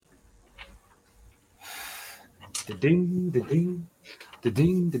ding, the ding, the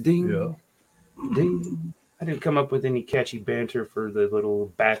ding, the ding, Yeah. ding. I didn't come up with any catchy banter for the little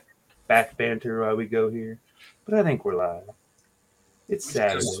back banter while we go here, but I think we're live. It's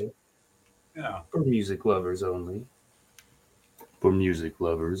Saturday. Yeah. For music lovers only. For music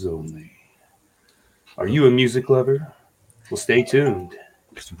lovers only. Are you a music lover? Well, stay tuned.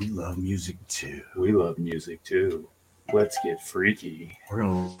 Because we love music too. We love music too. Let's get freaky. We're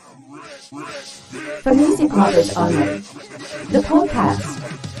gonna For Music Lovers Only, the podcast.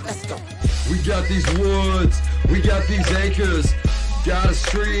 We got these woods, we got these acres, got a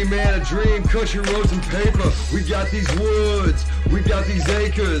stream and a dream, country roads and paper. We got these woods, we got these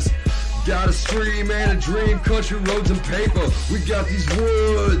acres, got a stream and a dream, country roads and paper. We got these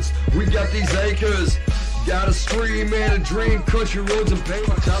woods, we got these acres, got a stream and a dream, country roads and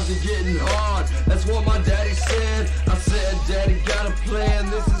paper. Times are getting hard, that's what my daddy said. I said, Daddy got a plan,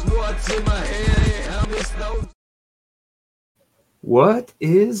 this is what's in my head. I miss those. What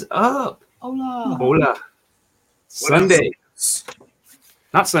is up? Hola. Hola. Sunday.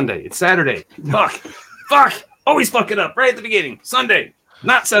 Not Sunday. It's Saturday. Fuck. Always fuck it up right at the beginning. Sunday.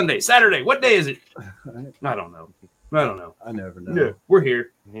 Not Sunday. Saturday. What day is it? I don't know. I never know. Yeah, we're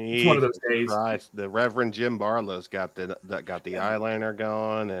here. It's one of those days. Christ, the Reverend Jim Barlow's got the eyeliner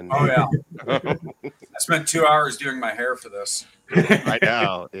going, and Oh yeah. I spent 2 hours doing my hair for this. I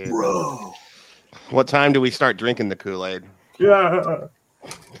know, dude. Bro. What time do we start drinking the Kool-Aid? Yeah.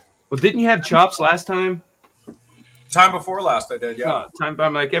 Well, didn't you have chops last time? Time before last I did, yeah.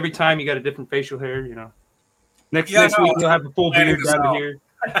 I'm like every time you got a different facial hair, you know. Next Yeah, week you'll have a full planning beard this down out. here.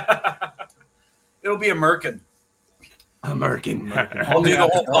 It'll be a merkin. American. I'll do the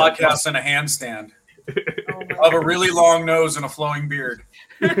whole podcast in a handstand. I'll have a really long nose and a flowing beard.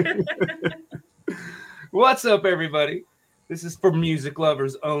 What's up, everybody? This is for music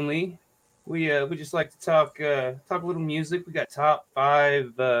lovers only. We just like to talk a little music. We got top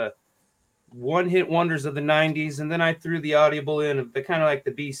 5 one-hit wonders of the 90s, and then I threw the audible in of the kind of like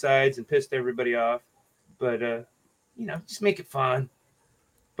the B-sides and pissed everybody off. But just make it fun.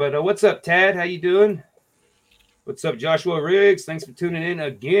 But what's up, Tad? How you doing? What's up, Joshua Riggs? Thanks for tuning in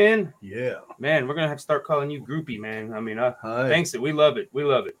again. Yeah. Man, we're gonna have to start calling you Groupie, man. I mean, Hi. thanks. We love it.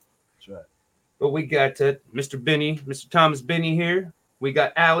 That's right. But we got Mr. Thomas Benny here. We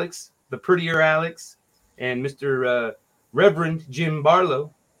got Alex, the prettier Alex, and Mr. Reverend Jim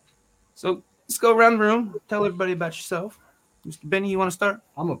Barlow. So let's go around the room. Tell everybody about yourself. Mr. Benny, you want to start?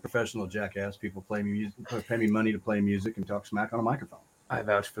 I'm a professional jackass. People pay me money to play music and talk smack on a microphone. I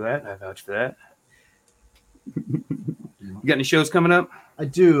vouch for that. You got any shows coming up? I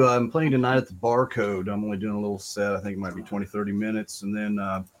do. I'm playing tonight at the Barcode. I'm only doing a little set. I think it might be 20, 30 minutes. And then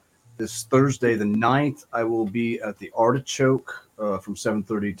this Thursday, the 9th, I will be at the Artichoke from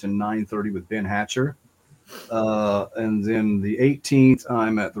 7:30 to 9:30 with Ben Hatcher. And then the 18th,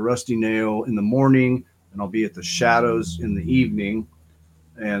 I'm at the Rusty Nail in the morning, and I'll be at the Shadows in the evening.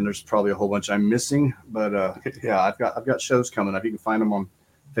 And there's probably a whole bunch I'm missing, but yeah, I've got shows coming up. You can find them on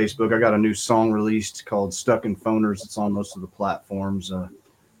Facebook. I got a new song released called Stuck in Phoners. It's on most of the platforms.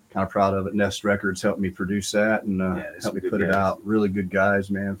 Kind of proud of it. Nest Records helped me produce that and helped me put it out. Really good guys,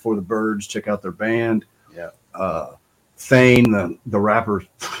 man. For the Birds, check out their band. Yeah. Thane, the rapper,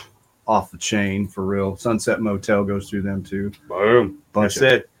 off the chain for real. Sunset Motel goes through them too. Boom. That's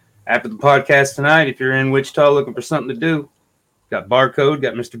it. After the podcast tonight, if you're in Wichita looking for something to do, got Barcode,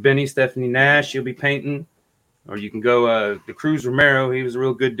 got Mr. Benny, Stephanie Nash. She'll be painting. Or you can go the Cruz Romero. He was a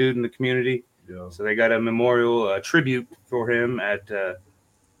real good dude in the community. Yeah. So they got a memorial tribute for him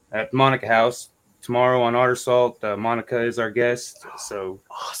at Monica House tomorrow on Art Assault. Monica is our guest. So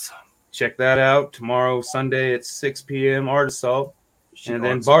Awesome. check that out tomorrow, Sunday at 6 p.m. Art Assault. And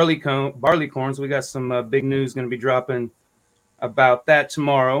then Awesome. Barley Corns. We got some big news going to be dropping about that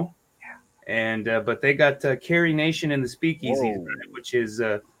tomorrow. Yeah. And but they got Carrie Nation and the Speakeasy, which is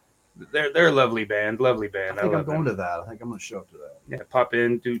they're a lovely band. I think I'm going to that. I think I'm going to show up to that. Yeah, pop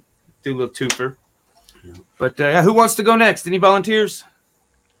in, do a little twofer. Yeah. But who wants to go next? Any volunteers?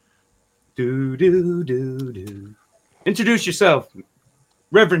 Do. Introduce yourself.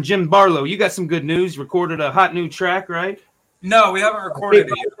 Reverend Jim Barlow, you got some good news. Recorded a hot new track, right? No, we haven't recorded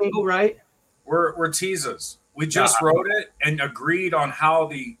it yet. Single, right? We're teases. We just wrote it and agreed on how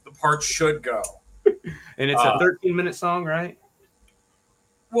the parts should go. And it's a 13-minute song, right?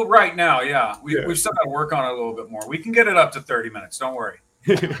 Well, right now, yeah. We've still got to work on it a little bit more. We can get it up to 30 minutes. Don't worry.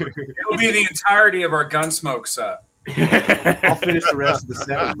 It'll be the entirety of our Gunsmoke set. I'll finish the rest of the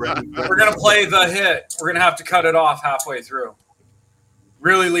set. We're going to play the hit. We're going to have to cut it off halfway through.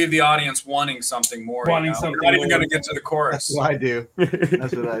 Really leave the audience wanting something more. We're not even going to get to the chorus. That's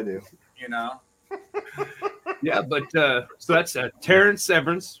what I do. You know? Yeah, but so that's Terrence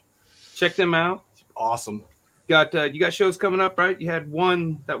Severance. Check them out. Awesome. You got shows coming up, right? You had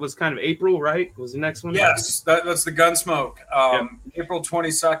one that was kind of April, right? Was the next one? Yes, that's the Gunsmoke. April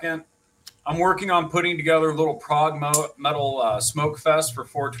 22nd. I'm working on putting together a little prog metal smoke fest for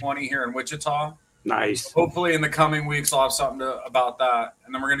 420 here in Wichita. Nice. Hopefully in the coming weeks I'll have something about that.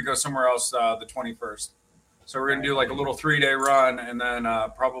 And then we're going to go somewhere else the 21st. So we're going to do like a little 3-day run and then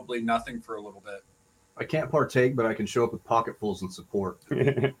probably nothing for a little bit. I can't partake, but I can show up with pocketfuls and support.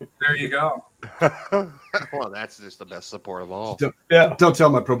 There you go. Well, that's just the best support of all. Don't tell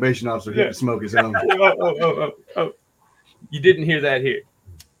my probation officer he can smoke his own. Oh. You didn't hear that here.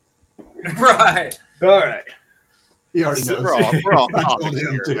 Right. All right. He already knows. We're all I told comics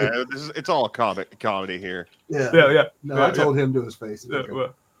him here, to. man. It's all comedy here. Yeah. No, I told him to his face. Okay.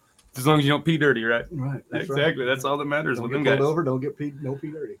 Well, as long as you don't pee dirty, right? Right. That's Exactly. Right. That's all that matters Don't with get them pulled guys. over. Don't get no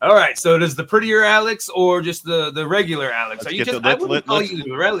pee dirty. All right. So does the prettier Alex or just the regular Alex? Let's Are you get just? the- I let's- wouldn't let- call let's- you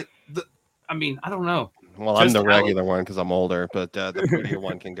the relic. I mean, I don't know. Well, I'm Just the Alex. regular one because I'm older, but the prettier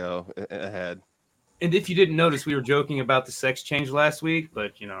one can go ahead. And if you didn't notice, we were joking about the sex change last week,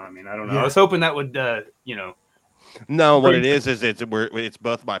 but I mean, I don't know. Yeah. I was hoping that would, No, what it is it's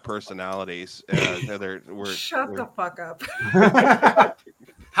both my personalities. Shut the fuck up.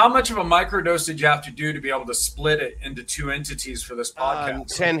 How much of a microdose did you have to do to be able to split it into two entities for this podcast?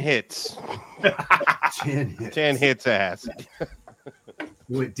 10 hits. 10 hits. 10 hits ass.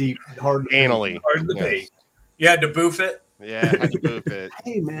 Went deep, hard. Anally. hard to pay. You had to boof it? Yeah, I had to move it.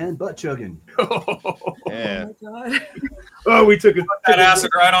 Hey, man, butt chugging. Yeah. Oh my god. Oh, we took That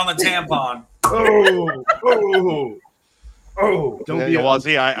acid right on the tampon. Don't be Well,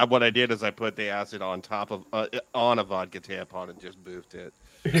 see, what I did is I put the acid on top of on a vodka tampon and just boofed it.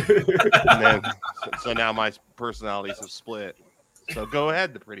 And then, so now my personalities have split. So go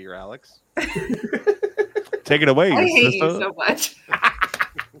ahead, the prettier Alex. Take it away. I hate sister. you so much.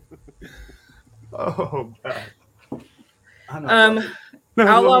 Oh, God.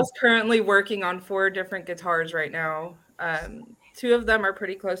 Outlaw's currently working on 4 different guitars right now. 2 of them are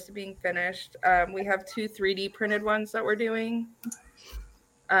pretty close to being finished. We have 2 3D printed ones that we're doing.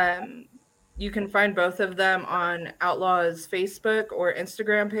 You can find both of them on Outlaw's Facebook or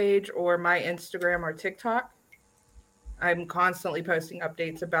Instagram page or my Instagram or TikTok. I'm constantly posting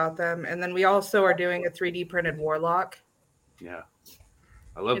updates about them. And then we also are doing a 3D printed Warlock. Yeah.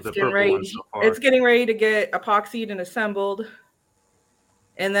 I love It's the getting purple ready. one so far. It's getting ready to get epoxied and assembled.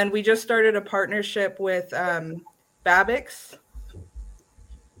 And then we just started a partnership with Babix.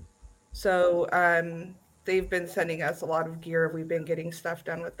 So they've been sending us a lot of gear. We've been getting stuff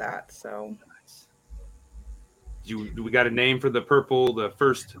done with that. So Do we got a name for the purple, the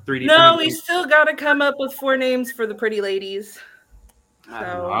first 3D? no, printed we one? still got to come up with 4 names for the pretty ladies. I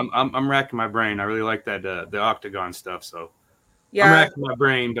don't know. I'm racking my brain. I really like that the octagon stuff. So I'm Yeah, racking my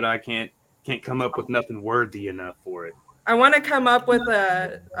brain, but I can't come up with nothing worthy enough for it. I want to come up with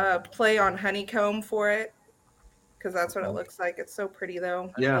a play on honeycomb for it because that's what it looks like. It's so pretty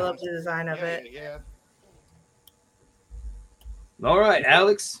though. Yeah. I love the design of it. Yeah. All right,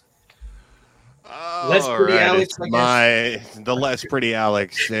 Alex. Oh, Less pretty right. Alex, It's the less pretty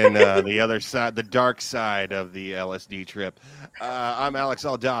Alex and the other side, the dark side of the LSD trip. I'm Alex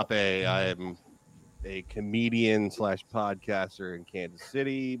Aldape. I am a comedian / podcaster in Kansas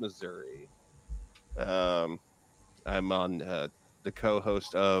City, Missouri. I'm on the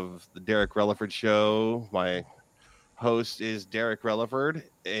co-host of the Derek Relaford Show. My host is Derek Relaford,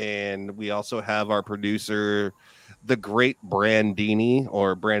 and we also have our producer, the great Brandini,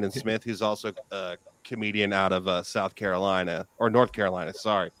 or Brandon Smith, who's also a comedian out of South Carolina, or North Carolina,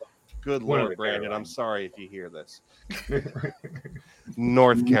 sorry. Good One of Lord, the Brandon, Carolinas. I'm sorry if you hear this.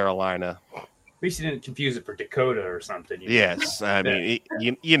 North Carolina. At least you didn't confuse it for Dakota or something. Yes, I mean,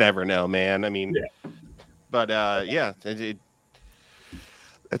 you never know, man. I mean, Yeah. but yeah,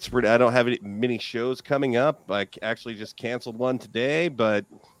 that's pretty. I don't have many shows coming up. I actually just canceled one today, but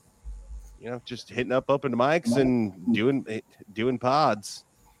just hitting up open mics and doing pods.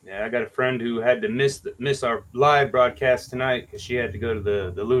 Yeah, I got a friend who had to miss our live broadcast tonight because she had to go to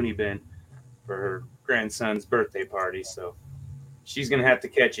the loony bin for her grandson's birthday party. So she's gonna have to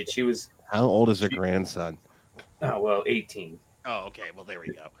catch it. She was How old is her grandson? 18. Oh, okay. Well, there we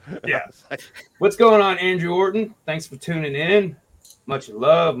go. Yeah. What's going on, Andrew Orton? Thanks for tuning in. Much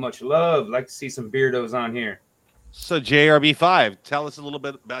love, much love. Like to see some beardos on here. So JRB5, tell us a little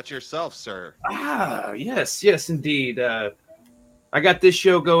bit about yourself, sir. Yes, indeed. I got this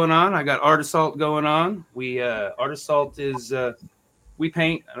show going on. I got Art Assault going on. Art Assault is we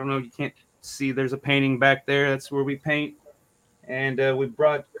paint. I don't know. You can't see. There's a painting back there. That's where we paint. And we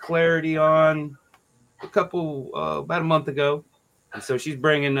brought Clarity on about a month ago, and so she's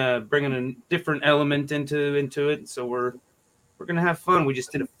bringing a different element into it. So we're gonna have fun. We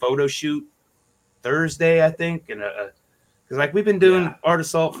just did a photo shoot Thursday, I think, and because like we've been doing Art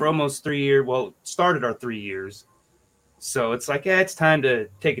Assault for almost 3 years. Well, started our 3 years, so it's like it's time to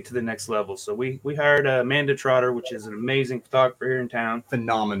take it to the next level. So we hired Amanda Trotter, which is an amazing photographer here in town.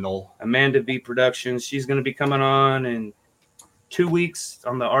 Phenomenal. Amanda V Productions. She's going to be coming on in 2 weeks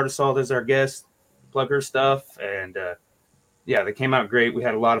on the Art Assault as our guest. Plug her stuff, and they came out great. We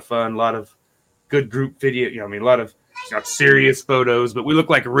had a lot of fun, a lot of good group video. A lot of not serious photos, but we look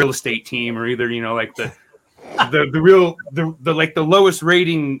like a real estate team, or either like the like the lowest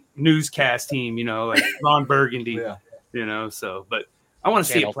rating newscast team, like Ron Burgundy. So but I want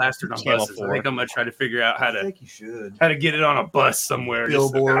to see it plastered on buses. 4. I think I'm gonna try to figure out how to get it on a bus somewhere.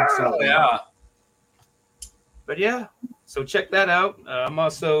 Billboard. But so check that out.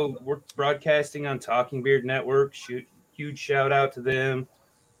 We're broadcasting on Talking Beard Network. Huge shout out to them.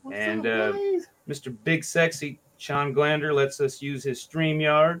 And Mr. Big Sexy Sean Glander lets us use his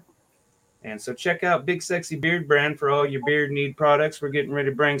StreamYard. And so check out Big Sexy Beard Brand for all your beard need products. We're getting ready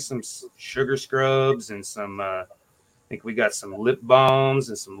to bring some sugar scrubs and some, I think we got some lip balms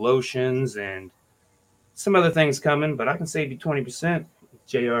and some lotions and some other things coming, but I can save you 20%.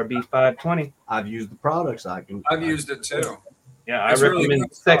 JRB 520. I've used the products. I've used it too. Yeah, I recommend really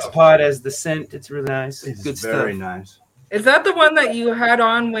Sex Pod as the scent. It's really nice. It's good very stuff. Nice. Is that the one that you had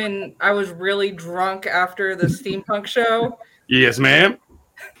on when I was really drunk after the steampunk show? Yes, ma'am.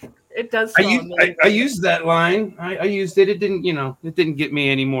 It does. I used that line. I used it. It didn't, it didn't get me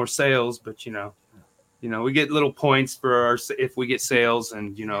any more sales, but we get little points for if we get sales,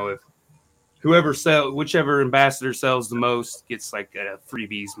 and if whichever ambassador sells the most gets like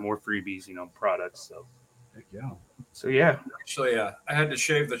more freebies, products. So heck yeah. So yeah. Actually, I had to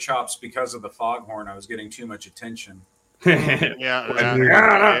shave the chops because of the foghorn. I was getting too much attention. Well,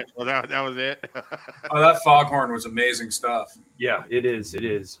 that was it. That foghorn was amazing stuff. Yeah, it is. It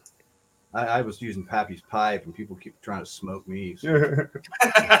is. I was using Pappy's pipe, and people keep trying to smoke me. So.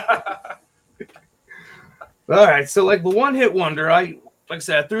 All right, so like the one-hit wonder, like I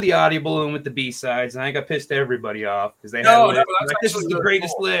said, I threw the audio balloon with the B-sides, and I think I pissed everybody off because they this is the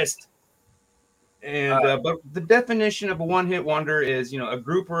greatest list. And but the definition of a one-hit wonder is, a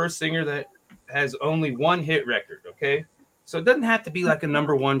group or a singer that has only one hit record, okay? So it doesn't have to be like a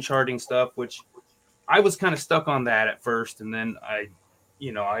number one charting stuff, which I was kind of stuck on that at first, and then I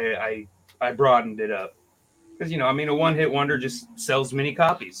broadened it up. Because, a one-hit wonder just sells many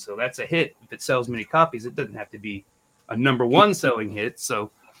copies, so that's a hit. If it sells many copies, it doesn't have to be a number one selling hit. So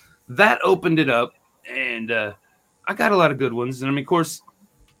that opened it up, and I got a lot of good ones. And, of course,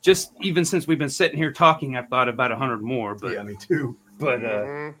 just even since we've been sitting here talking, I've thought about 100 more. But, yeah, me too. But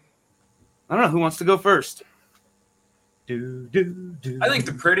I don't know. Who wants to go first? I think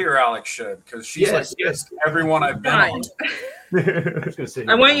the prettier Alex should, because she's everyone I've been on.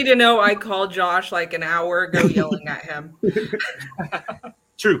 I want you to know I called Josh like an hour ago yelling at him.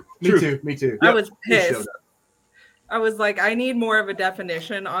 True. Me too. I was pissed. I was like, I need more of a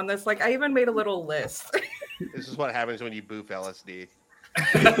definition on this. Like, I even made a little list. This is what happens when you boof LSD.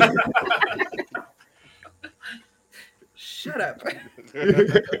 Shut up.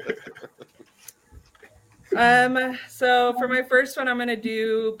 So for my first one, I'm gonna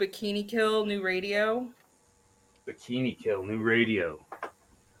do Bikini Kill, New Radio. Bikini Kill, New Radio.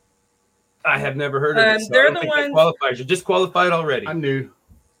 I have never heard of it. So they're the ones. Qualified. You're disqualified already. I'm new.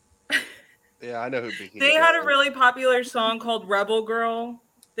 Yeah, I know who Bikini They Kill had a is. really popular song called Rebel Girl.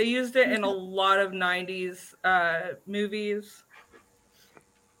 They used it in a lot of 90s movies.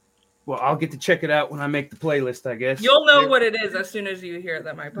 Well, I'll get to check it out when I make the playlist, I guess. You'll know what it is as soon as you hear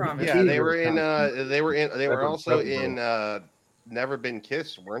them, I promise. Yeah, they were also in Never Been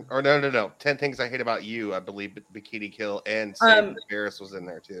Kissed, weren't? Or no. 10 Things I Hate About You, I believe Bikini Kill and Sam Harris was in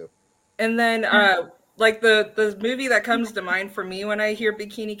there too. And then like the movie that comes to mind for me when I hear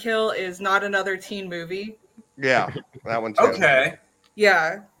Bikini Kill is Not Another Teen Movie. Yeah, that one too. Okay.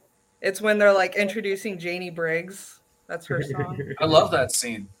 Yeah. It's when they're like introducing Janie Briggs. That's her song. I love that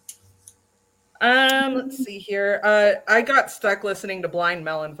scene. Let's see here. I got stuck listening to Blind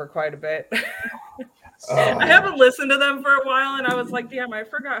Melon for quite a bit. I haven't listened to them for a while, and I was like, damn, I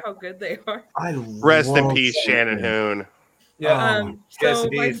forgot how good they are. Rest in peace, Shannon Hoon. Yeah. So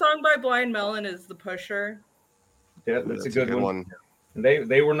my song by Blind Melon is The Pusher. Yeah, that's a good one. And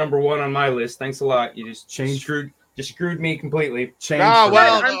they were number one on my list. Thanks a lot. You just screwed me completely. I'm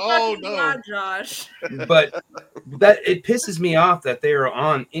glad, Josh. But that it pisses me off that they are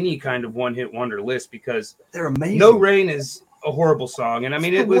on any kind of one-hit wonder list because they're amazing. No Rain is a horrible song, and I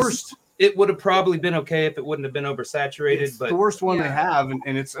mean it it would have probably been okay if it wouldn't have been oversaturated. It's but the worst one they have,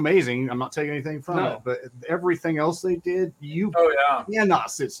 and it's amazing. I'm not taking anything from No. it, but everything else they did, you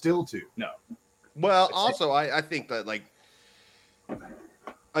cannot sit still to. No. Well, also, I think that, like,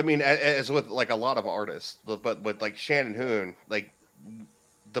 I mean, as with like a lot of artists, but with like Shannon Hoon, like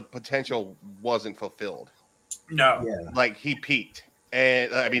the potential wasn't fulfilled. No, like he peaked,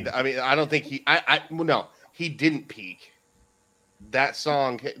 and I mean, I don't think no, he didn't peak. That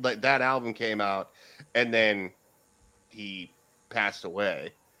song, like that album, came out, and then he passed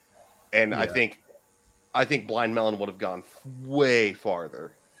away, and I think Blind Melon would have gone way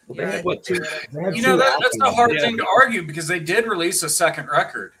farther. They had what, two? You know, that's a hard thing to argue because they did release a second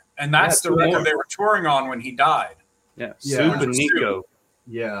record, and that's the record they were touring on when he died. Yeah, Soup and Nico.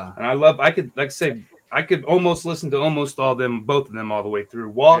 Yeah, and I could almost listen to almost both of them all the way through.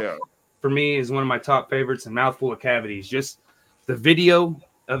 Walk for me is one of my top favorites, and Mouthful of Cavities. Just the video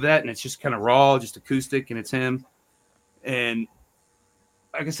of that, and it's just kind of raw, just acoustic, and it's him. And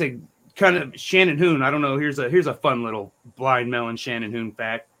like I say, kind of Shannon Hoon. I don't know. Here's a fun little Blind Melon Shannon Hoon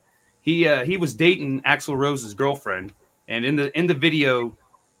fact. He was dating Axl Rose's girlfriend, and in the video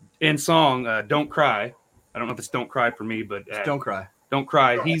and song "Don't Cry," I don't know if it's "Don't Cry" for me, but Don't Cry. Don't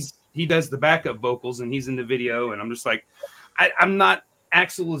Cry. He does the backup vocals, and he's in the video, and I'm just like, I'm not.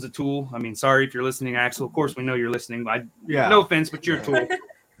 Axl is a tool. I mean, sorry if you're listening, Axl. Of course, we know you're listening. No offense, but you're a tool.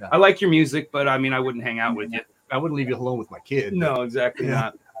 Yeah. I like your music, but I mean, I wouldn't hang out with you. I wouldn't leave you alone with my kid. No, exactly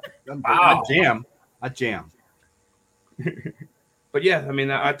not. Wow. I jam. But yeah, I mean,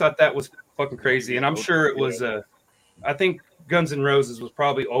 I thought that was fucking crazy, and I'm sure it was. I think Guns N' Roses was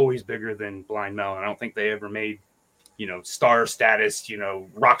probably always bigger than Blind Melon. I don't think they ever made, star status,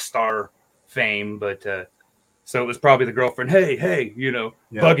 rock star fame, but so it was probably the girlfriend. Hey,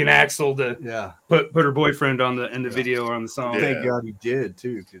 bugging Axl to put her boyfriend in the video or on the song. Thank God he did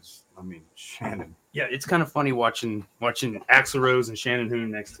too, because I mean, Shannon. Yeah, it's kind of funny watching Axl Rose and Shannon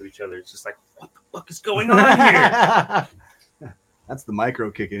Hoon next to each other. It's just like, what the fuck is going on here? That's the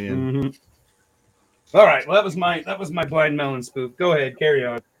micro kicking in. Mm-hmm. All right, well that was my Blind Melon spoof. Go ahead, carry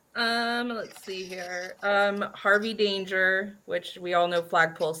on. Let's see here. Harvey Danger, which we all know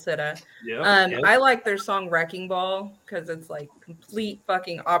Flagpole Sitta. Yeah. I like their song Wrecking Ball because it's like complete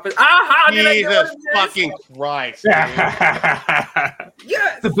fucking opposite. Jesus fucking Christ.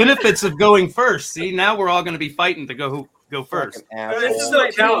 Yes. The benefits of going first. See, now we're all going to be fighting to go first. This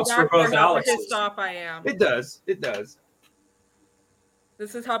still counts for both Alexes. Pissed off I am. It does.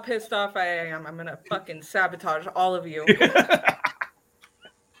 This is how pissed off I am. I'm gonna fucking sabotage all of you.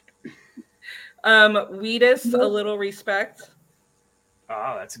 Wheatus, A Little Respect.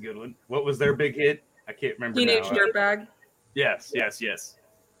 Oh, that's a good one. What was their big hit? I can't remember. Teenage Dirtbag. Yes.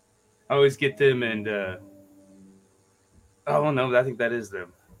 I always get them and oh no, I think that is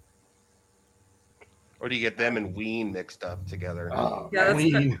them. Or do you get them and Ween mixed up together? Oh, yeah,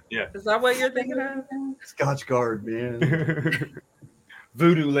 Ween. Is that what you're thinking of? Scotch Guard, man.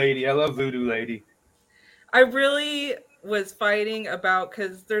 Voodoo Lady. I love Voodoo Lady. I really was fighting about,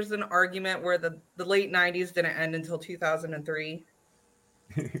 because there's an argument where the late 90s didn't end until 2003.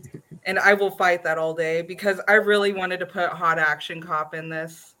 And I will fight that all day because I really wanted to put Hot Action Cop in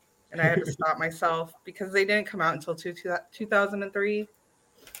this. And I had to stop myself because they didn't come out until 2003.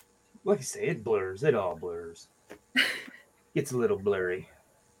 Like you say, it blurs. It all blurs. Gets a little blurry.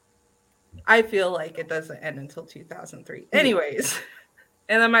 I feel like it doesn't end until 2003. Anyways.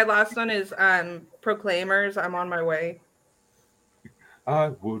 And then my last one is Proclaimers, I'm on My Way. I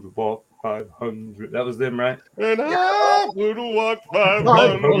would walk 500. That was them, right? And I would walk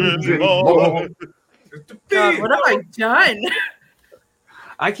 500 more. God, what have I done?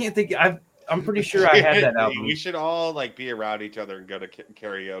 I can't think. I'm pretty sure I had that album. We should all like be around each other and go to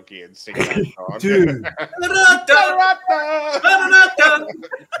karaoke and sing that song. Dude.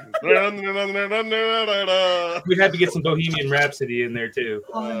 We'd have to get some Bohemian Rhapsody in there too.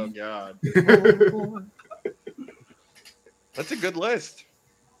 Oh God. That's a good list.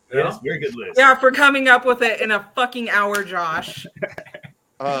 Yes, very good list. Yeah, for coming up with it in a fucking hour, Josh.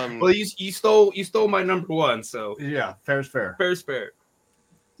 Well, you stole my number one, so yeah, fair's fair. Fair's fair.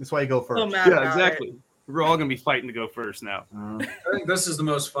 That's why you go first. So mad Yeah, about exactly. it. We're all gonna be fighting to go first now. I think this is the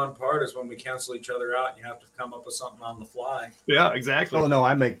most fun part is when we cancel each other out and you have to come up with something on the fly. Yeah, exactly. Oh no,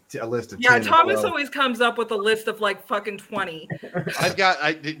 I make a list of 10. Yeah, Thomas 12. always comes up with a list of like fucking 20.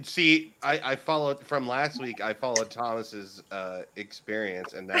 I followed from last week. I followed Thomas's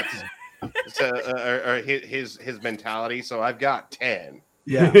experience, and that's or his mentality. So I've got 10.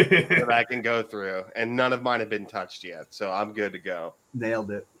 Yeah, that I can go through, and none of mine have been touched yet. So I'm good to go.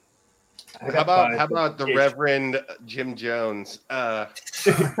 Nailed it. How about the Reverend Jim Jones?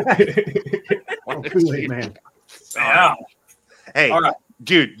 Kool-Aid Man. Yeah. Hey, All right.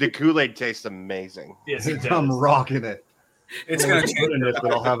 dude, the Kool-Aid tastes amazing. Yes, it I'm does. rocking it. It's going to Put change in this,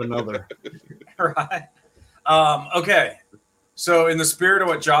 but I'll have another. right. Okay. So in the spirit of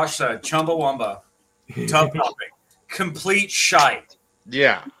what Josh said, Chumbawamba, tub topping, complete shite.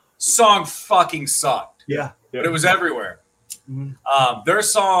 Yeah. Song fucking sucked. Yeah. But it was everywhere. Mhm. Their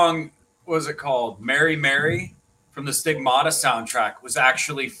song, what was it called? Mary Mary from the Stigmata soundtrack was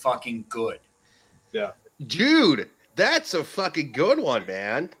actually fucking good. Yeah. Dude, that's a fucking good one,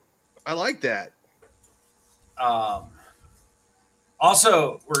 man. I like that.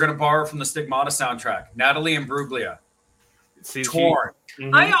 Also, we're going to borrow from the Stigmata soundtrack, Natalie Imbruglia, See, Torn.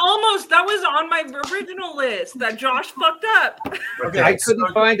 That was on my original list that Josh fucked up. Okay, I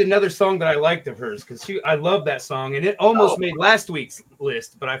couldn't find another song that I liked of hers because I love that song and it almost made last week's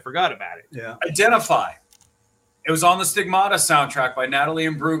list, but I forgot about it. Yeah. Identify. It was on the Stigmata soundtrack by Natalie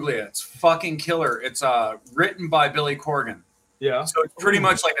Imbruglia. It's fucking killer. It's written by Billy Corgan. Yeah. So it's pretty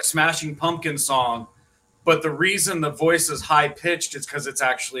much like a Smashing Pumpkins song, but the reason the voice is high pitched is because it's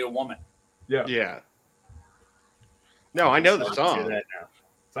actually a woman. Yeah. Yeah. No, I know the song.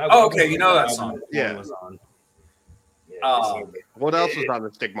 Oh, okay, you know that song. Yeah. Was on. What else was on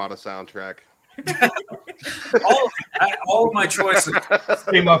the Stigmata soundtrack? all of my choices.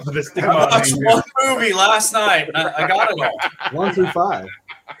 Came up with this. I watched one movie last night. And I got it all. 1 through 5.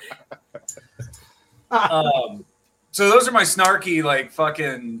 So those are my snarky, like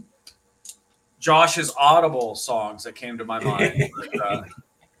fucking Josh's Audible songs that came to my mind. But,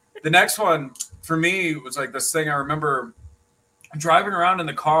 the next one for me was like this thing I remember driving around in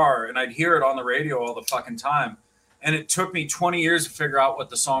the car and I'd hear it on the radio all the fucking time. And it took me 20 years to figure out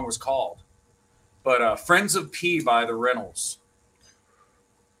what the song was called. But Friends of P by the Reynolds.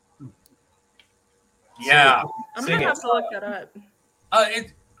 Yeah. I'm going to have to look that up.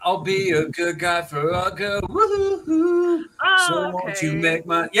 I'll be a good guy for a good woohoo. Oh, So okay. won't you make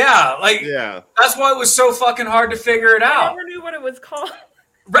my Yeah. That's why it was so fucking hard to figure it I out. never knew what it was called.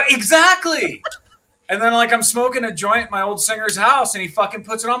 Right, exactly. And then like I'm smoking a joint at my old singer's house and he fucking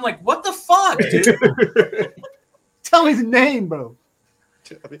puts it on. I'm like, what the fuck, dude? Tell me the name, bro.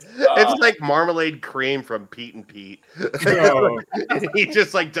 It's like marmalade cream from Pete and Pete. And he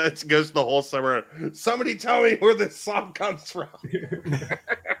just like goes the whole summer. Somebody tell me where this song comes from.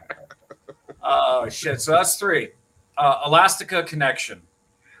 Oh shit. So that's 3. Elastica Connection.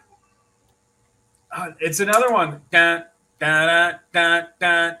 It's another one. Dun, dun, dun,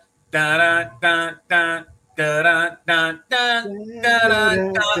 dun, dun, dun, dun, dun, dun, dun,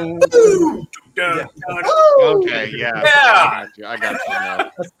 dun, dun, dun. Okay, yeah. I got you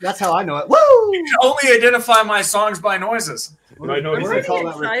now. That's how I know it. Woo! You can only identify my songs by noises. I know We're gonna call I'm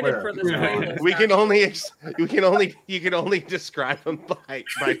that Ric excited Flair. for this playlist. You can only describe them by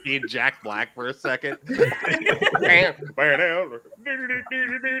being Jack Black for a second. And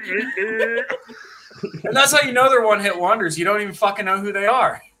that's how you know they're one-hit wonders. You don't even fucking know who they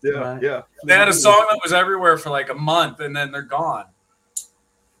are. Yeah, yeah. They had a song that was everywhere for like a month, and then they're gone.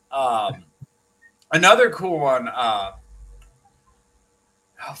 Another cool one. Oh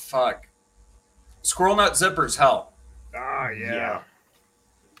fuck! Squirrel Nut Zippers. Hell. Ah, yeah.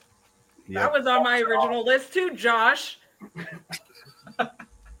 That was on my original list too, Josh.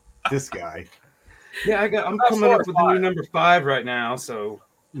 This guy. Yeah, I'm coming up with a new number 5 right now, so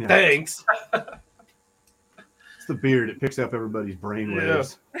Yeah. thanks. It's the beard. It picks up everybody's brain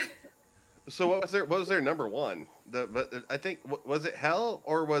waves. So what was their number 1? I think was it Hell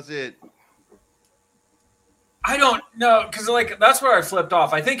or was it? I don't know, because like that's where I flipped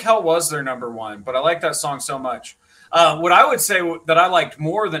off. I think Hell was their number 1, but I like that song so much. What I would say that I liked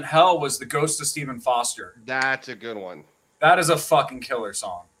more than Hell was The Ghost of Stephen Foster. That's a good one. That is a fucking killer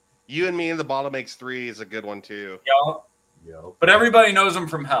song. You and Me and the Bottle Makes 3 is a good one too. Yo. But everybody knows him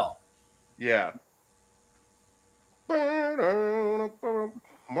from Hell. Yeah. Now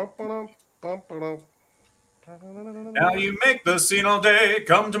you make the scene all day.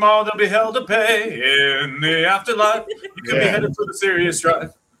 Come tomorrow, there'll be hell to pay. In the afterlife, you could be headed for the serious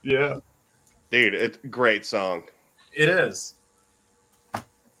drive. Yeah. Dude, it's a great song. It is.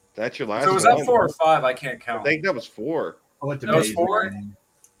 That's your last So was one. that 4 or 5? I can't I count. think that was 4. I went to That was Maze 4? Man.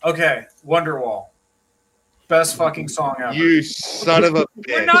 Okay, Wonderwall. Best fucking song ever. You son of a We're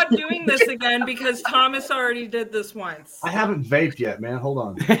bitch. not doing this again because Thomas already did this once. I haven't vaped yet, man. Hold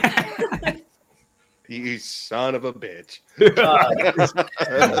on. You son of a bitch.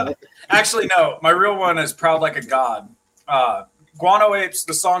 Actually, no. My real one is Proud Like a God. Guano Apes,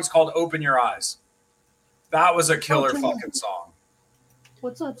 the song's called Open Your Eyes. That was a killer fucking song.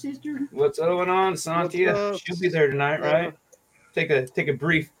 What's up, sister? What's going on, Santia? What's up? She'll be there tonight, right? Take a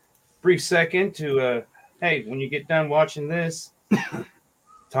brief second to hey, when you get done watching this,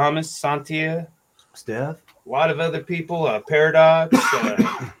 Thomas, Santia, Steph. a lot of other people, Paradox.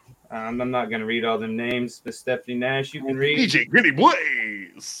 I'm not going to read all them names. Miss Stephanie Nash, you can read. DJ Kenny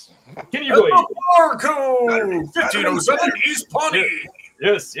Blaze. Kenny Blaze. Marco 1507 East Pawnee.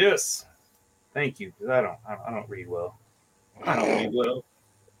 Yes. Thank you, because I don't read well. I don't read well.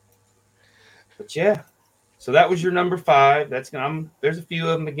 But yeah, so that was your number 5. There's a few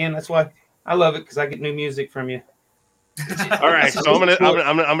of them again. That's why I love it, because I get new music from you. All right, so I'm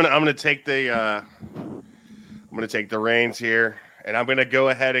gonna take the reins here, and I'm gonna go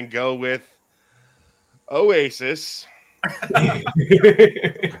ahead and go with Oasis.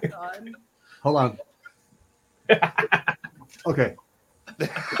 Hold on. Okay.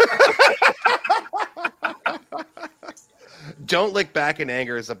 Don't Look Back in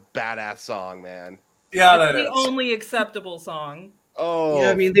Anger is a badass song, man. Yeah, It's that the is. only acceptable song. Oh, Yeah,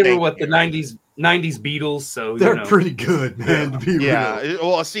 I mean, they were thank what, you. the 90s Beatles, so They're pretty good, man, to be real. Yeah,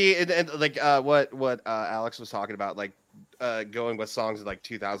 well, see, and like what Alex was talking about, like going with songs in like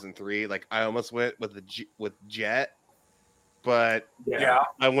 2003. Like I almost went with with Jet, but Yeah.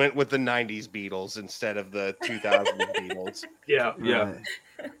 I went with the 90s Beatles instead of the 2000s Beatles. Yeah.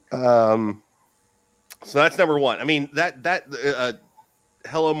 Right. So that's number 1. I mean, that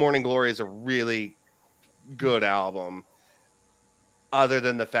Hello Morning Glory is a really good album, other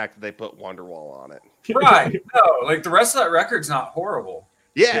than the fact that they put Wonderwall on it. Right. No, like the rest of that record's not horrible.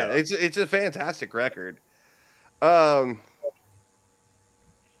 Yeah, it's a fantastic record.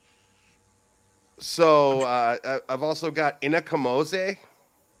 So I've also got Inakamose.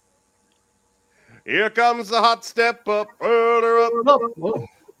 Here comes the hot step up, further up. Whoa.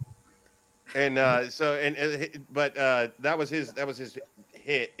 And but that was his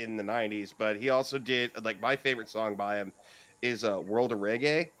hit in the 90s. But he also did, like, my favorite song by him is World of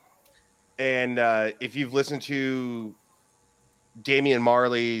Reggae. And if you've listened to Damian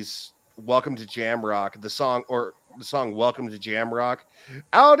Marley's Welcome to Jamrock, the song Welcome to Jamrock,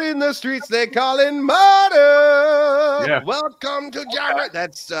 out in the streets they calling murder. Yeah. Welcome to Jamrock.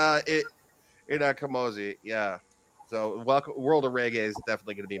 That's it in Kamosi. Yeah. So World of Reggae is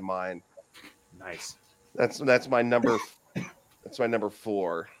definitely going to be mine. Nice. That's my number. That's my number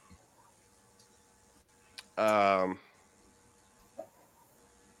 4.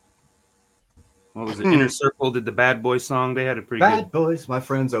 What was it? Inner Circle did the Bad Boy song. They had a pretty Bad Boys. My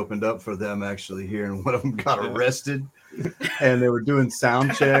friends opened up for them actually here, and one of them got arrested. And they were doing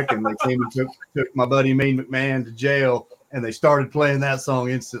sound check, and they came and took my buddy Maine McMahon to jail, and they started playing that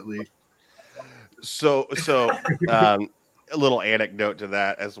song instantly. So a little anecdote to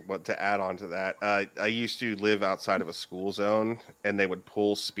that, as what to add on to that. I used to live outside of a school zone, and they would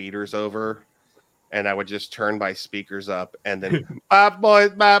pull speeders over, and I would just turn my speakers up, and then bad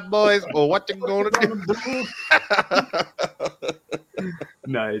boys, well, what you gonna do?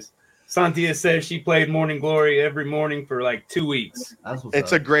 Nice. Santia says she played Morning Glory every morning for like 2 weeks. That's what's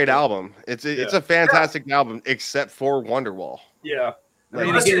It's up. a great album. It's a fantastic album, except for Wonderwall. Yeah. I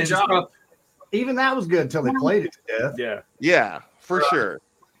mean, That's again, your it's job. prob- Even that was good until they played it to death. yeah. Yeah, for sure.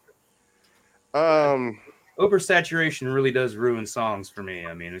 Oversaturation really does ruin songs for me.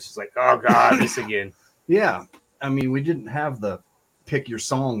 I mean, it's just like, oh God, this again. Yeah. I mean, we didn't have the pick your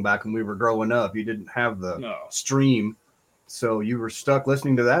song back when we were growing up. You didn't have the No. stream. So you were stuck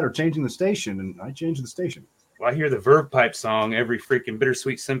listening to that or changing the station, and I changed the station. Well, I hear the Verve Pipe song every freaking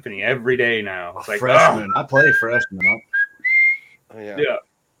Bittersweet Symphony every day now. It's like, Freshman. I play Freshman. Yeah. yeah.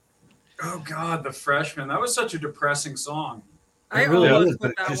 Oh God, The Freshman. That was such a depressing song. I It really almost is, but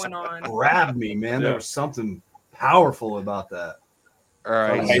put it that just one on. grabbed me, man. Yeah. There was something powerful about that. All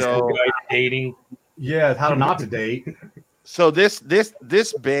right. High school So guy dating. Yeah, how to not to date. So this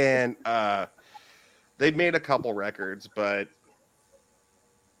band, they've made a couple records, but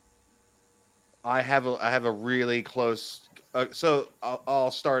I have a really close. So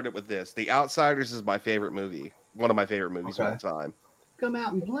I'll start it with this. The Outsiders is my favorite movie, one of my favorite movies of all time. Come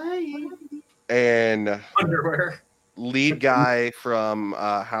out and play. And Underwear. lead guy from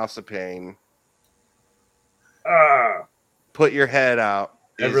House of Pain, Put Your Head Out.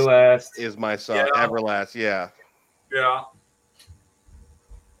 Everlast. Is my song. Yeah. Everlast, yeah. Yeah.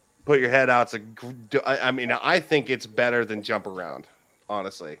 Put Your Head Out's I mean, I think it's better than Jump Around,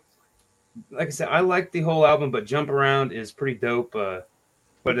 honestly. Like I said, I like the whole album, but Jump Around is pretty dope.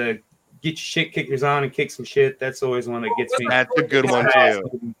 But Get Your Shit Kickers On and Kick Some Shit, that's always one that gets me. That's a good one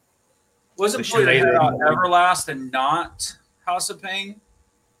too. Wasn't The Put Your Head Shillelagh. Out Everlast and not House of Pain?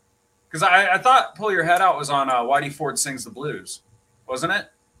 Because I thought Pull Your Head Out was on Whitey Ford Sings the Blues. wasn't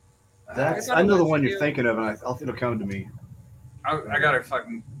it? I know the one you're thinking of, and I think it'll come to me. I gotta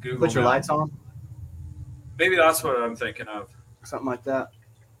fucking Google. Put your lights on. Maybe that's what I'm thinking of. Something like that.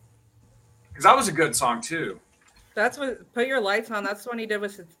 Because that was a good song too. That's what Put Your Lights On. That's the one he did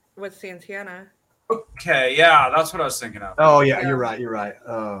with Santana. Okay, yeah, that's what I was thinking of. Oh yeah, you're right. You're right.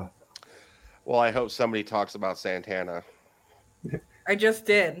 Well, I hope somebody talks about Santana. I just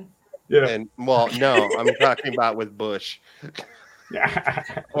did. Yeah. And well, no, I'm talking about with Bush.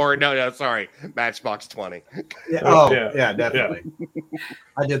 Or no, sorry, Matchbox 20. Yeah, yeah, definitely. Yeah.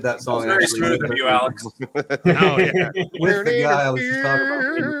 I did that song. Very smooth of you, Alex. Oh yeah. With the guy I was just talking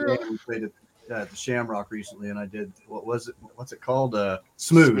about. We played at the Shamrock recently, and I did what's it called?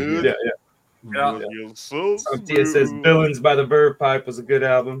 Smooth. Yeah. So It says "Villains" by the Verve Pipe was a good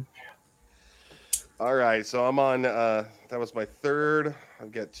album. All right, so I'm on. That was my third.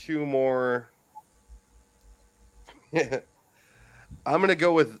 I've got two more. I'm gonna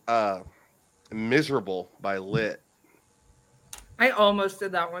go with "Miserable" by Lit. I almost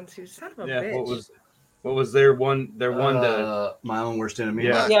did that one too. Son of a bitch. What was their one? Their one to My Own Worst Enemy.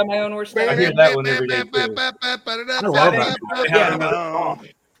 Yeah. My Own Worst I Enemy. hear that one every day too. I love that.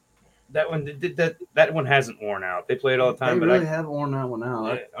 That one that one hasn't worn out. They play it all the time, They but really have worn that one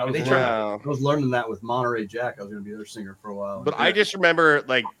out. I mean, I was learning that with Monterey Jack. I was going to be their singer for a while. But I just remember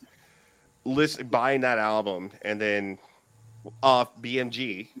like buying that album and then off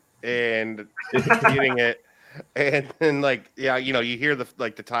BMG and getting it, and then you hear the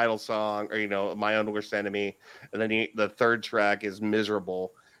title song or My Own Worst Enemy, and then the third track is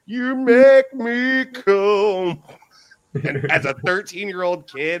Miserable. You make me come. And as a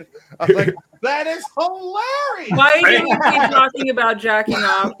 13-year-old kid, I was like, that is hilarious. Why do we keep talking about jacking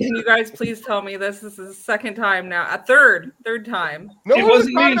off? Can you guys please tell me this? This is the second time now. A third time. No one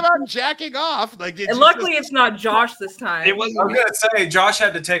was talking about jacking off. Luckily, it's not Josh this time. I was going to say, Josh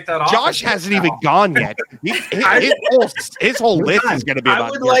had to take that off. Josh hasn't even gone yet. His whole list is going to be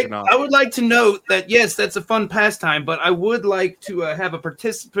about jacking off. I would like to note that, yes, that's a fun pastime, but I would like to have a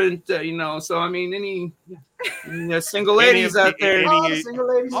participant, so I mean, any single ladies out there. The single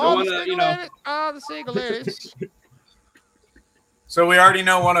ladies. The single ladies. So we already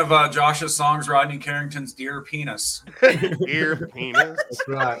know one of Josh's songs, Rodney Carrington's "Dear Penis." Dear Penis. That's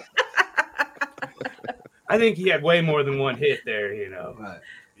right. I think he had way more than one hit there, Right.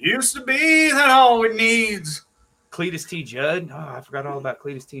 Used to be that all it needs. Cletus T. Judd. Oh, I forgot all about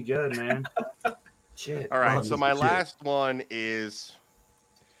Cletus T. Judd, man. Shit. All right, so my last one is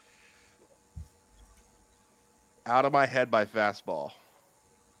Out of My Head by Fastball.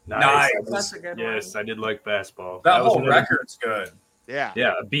 Nice. That's a good one. Yes, I did like Fastball. That whole record's good. Yeah.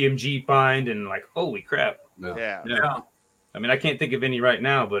 Yeah, a BMG find and holy crap. Yeah. I mean, I can't think of any right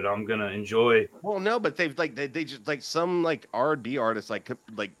now, but I'm gonna enjoy. Well, no, but they've they just some R&B artists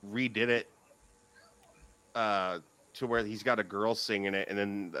redid it to where he's got a girl singing it and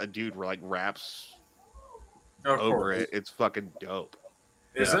then a dude raps over it. It's fucking dope.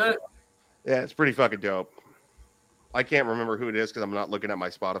 Is it? Yeah, it's pretty fucking dope. I can't remember who it is because I'm not looking at my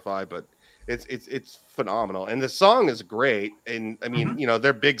Spotify, but it's phenomenal. And the song is great. And I mean,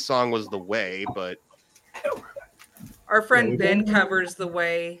 their big song was The Way, but our friend Ben covers The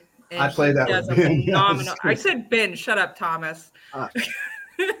Way. And I play that does with a Ben. phenomenal. I said Ben, shut up, Thomas.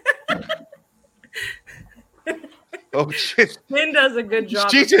 oh shit. Ben does a good job.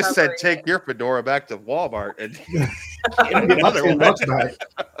 She just said, covering take it. your fedora back to Walmart and Get another one. That's right.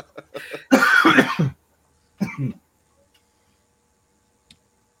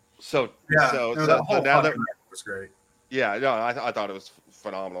 So that now that was great. Yeah, no, I thought it was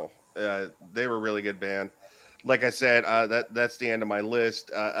phenomenal. They were a really good band. Like I said, that's the end of my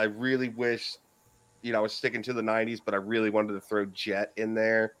list. I really wish, I was sticking to the 90s, but I really wanted to throw Jet in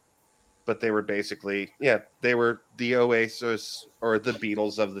there. But they were basically, they were the Oasis or the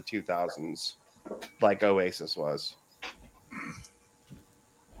Beatles of the 2000s, like Oasis was.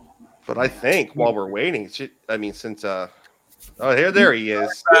 But I think while we're waiting, since there he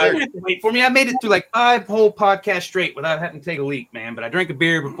is. Wait for me. I made it through 5 whole podcasts straight without having to take a leak, man. But I drank a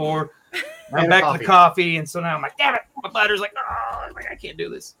beer before. I'm back to the coffee, and so now I'm like, damn it, my bladder's I can't do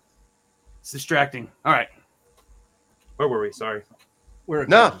this. It's distracting. All right, where were we? Sorry. We're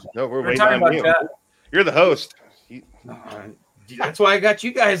We're waiting talking on about you. that. You're the host. That's why I got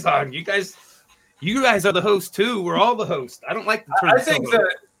you guys on. You guys are the host too. We're all the host. I don't like the term.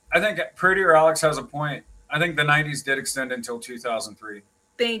 I think Pretty or Alex has a point. I think the 90s did extend until 2003.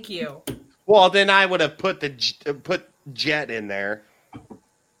 Thank you. Well, then I would have put Jet in there.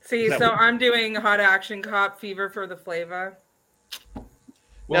 See, so I'm doing Hot Action Cop, Fever for the Flava.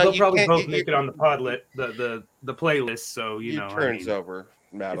 Well, they'll probably both make it on the Podlet, the the playlist, so you know, turns over,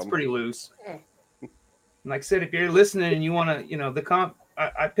 madam. It's pretty loose. Like I said, if you're listening and you want to, you know,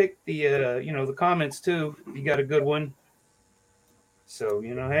 I picked the, the comments too. You got a good one. So,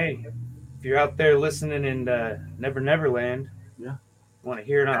 you know, hey, if you're out there listening in Neverland, want to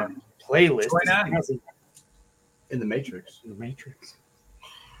hear it on a playlist. In the Matrix.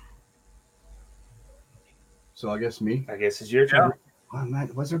 So I guess me. I guess it's your turn. Oh, man,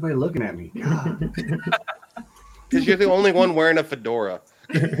 why's everybody looking at me? Because you're the only one wearing a fedora.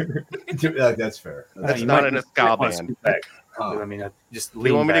 That's fair. That's not in a ska band. I mean, just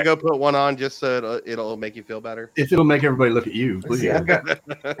you want me to go put one on just so it'll make you feel better? If it'll make everybody look at you, please. See,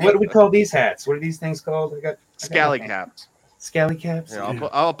 what do we call these hats? What are these things called? I got scally caps. Scally caps. Yeah,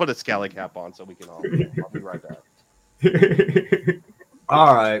 I'll put a scally cap on so we can all. I'll be right back.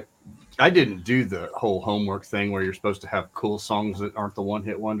 All right. I didn't do the whole homework thing where you're supposed to have cool songs that aren't the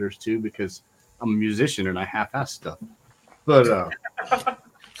one-hit wonders too, because I'm a musician and I half-ass stuff. But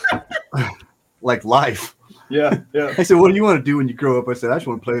like life. Yeah. I said, what do you want to do when you grow up? I said, I just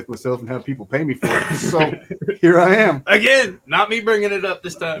want to play with myself and have people pay me for it. So here I am. Again, not me bringing it up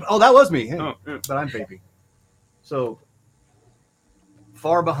this time. Oh, that was me. Hey, Oh, yeah. But I'm vaping. So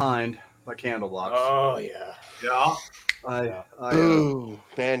Far Behind by Candlebox. Oh, yeah. Yeah. Ooh,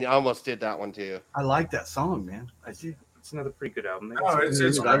 man, I almost did that one too. I like that song, man. I do. It's another pretty good album. Oh, it's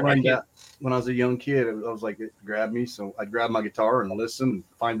I learned that when I was a young kid. I was like, it grabbed me. So I'd grab my guitar and listen and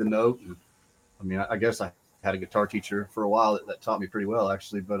find the note. And, I mean, I guess I had a guitar teacher for a while that taught me pretty well,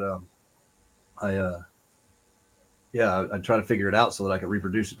 actually. But I'd try to figure it out so that I could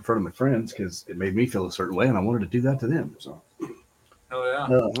reproduce it in front of my friends because it made me feel a certain way, and I wanted to do that to them. So, hell yeah.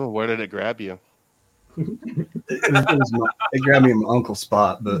 Where did it grab you? it grabbed me in my uncle's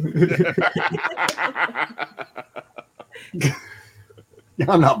spot, but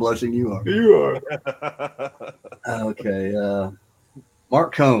I'm not blushing. You are. You are. Okay.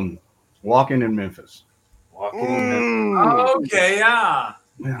 Mark Cohn, Walking in Memphis. Okay, yeah.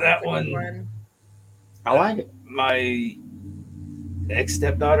 That one. I like it. My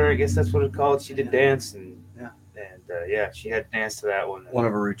ex-stepdaughter, I guess that's what it's called. She did dance, and she had danced to that one. One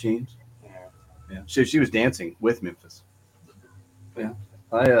of her routines. Yeah. She was dancing with Memphis. Yeah.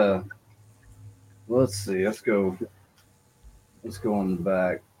 Let's see. Let's go on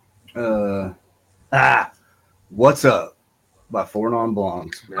the back. What's Up by Four Non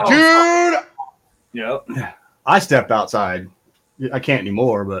Blondes. Dude! Yep. I stepped outside. I can't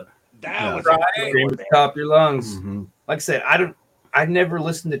anymore, but That was Scream at the top of your lungs. mm-hmm. Like I said, I never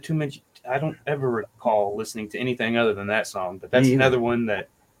listened to too much. I don't ever recall listening to anything other than that song, but that's another one that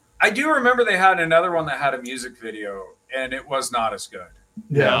I do remember they had another one that had a music video, and it was not as good.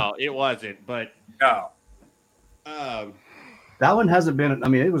 No, it wasn't. But No. That one hasn't been. I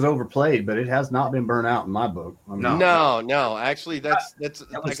mean, it was overplayed, but it has not been burnt out in my book. I mean, no. Actually, that's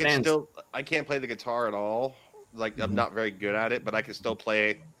stands. I can't play the guitar at all. Like I'm not very good at it, but I can still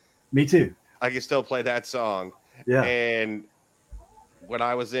play. Me too. I can still play that song. Yeah. And when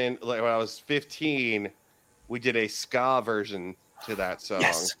I was 15, we did a ska version to that song.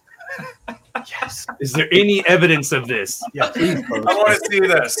 Yes. Yes. Is there any evidence of this? Yeah. Please post. I want to see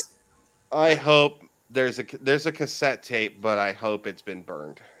this. I hope there's a cassette tape, but I hope it's been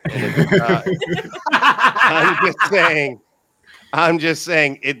burned. And if it's not, I'm just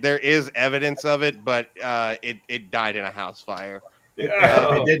saying there is evidence of it, but it died in a house fire. If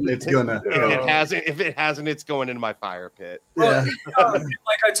it didn't, it's gonna. If it hasn't, it's going into my fire pit. Yeah.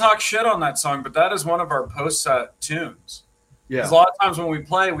 Like I talk shit on that song, but that is one of our post-set tunes. Yeah. Because a lot of times when we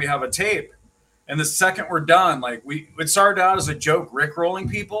play, we have a tape, and the second we're done, like it started out as a joke, Rick-rolling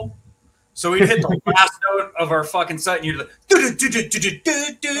people. So we'd hit the last note of our fucking set, and you'd like,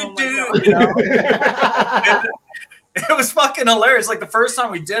 it was fucking hilarious. Like the first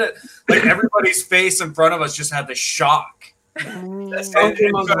time we did it, like everybody's face in front of us just had the shock. That song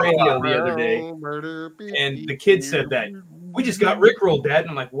came on the radio the other day, and the kid said that we just got Rickrolled, Dad. And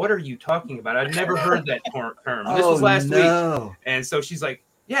I'm like, what are you talking about? I'd never heard that term. This was last week, and so she's like,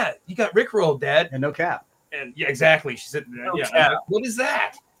 yeah, you got Rickrolled, Dad, and no cap. And yeah, exactly. She said, yeah. Like, what is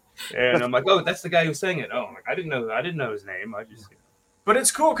that? And I'm like, oh, that's the guy who sang it. Oh, I'm like, I didn't know his name. But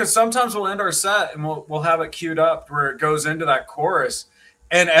it's cool because sometimes we'll end our set and we'll have it queued up where it goes into that chorus,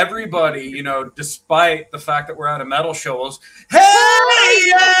 and everybody, you know, despite the fact that we're at a metal show, goes, hey,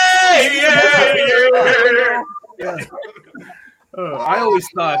 yeah. I always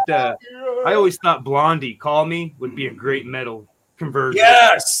thought Blondie, Call Me would be a great metal conversion.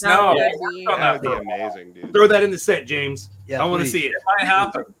 Yes, That no, would be- That would be amazing, dude. Throw that in the set, James. Yeah, I want to please. see it. it might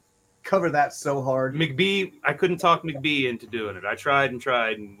happen. cover that so hard. McBee, I couldn't talk McBee into doing it. I tried,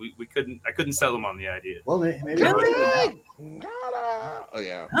 and we couldn't. I couldn't sell him on the idea. Well, maybe. Oh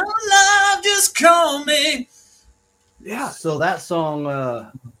yeah. Love just call me. Yeah. So that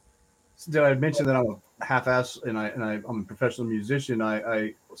song, did I mention that I'm a half-ass and I'm a professional musician?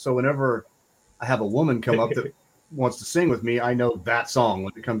 So whenever I have a woman come up that wants to sing with me, I know that song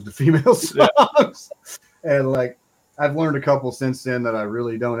when it comes to female songs. And like I've learned a couple since then that I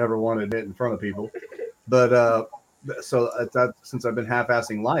really don't ever want to admit in front of people. But since I've been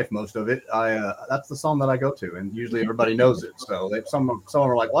half-assing life most of it, that's the song that I go to, and usually everybody knows it. So some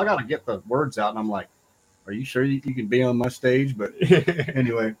are like, well, I got to get the words out, and I'm like, are you sure you can be on my stage? But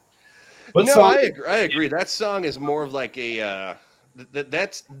anyway. I agree. That song is more of like a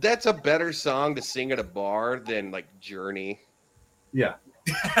that's a better song to sing at a bar than like Journey. Yeah.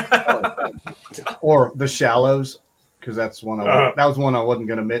 Or The Shallows, because that was one I wasn't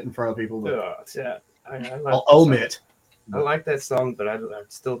going to admit in front of people. But yeah, I'll omit. I like that song, but I've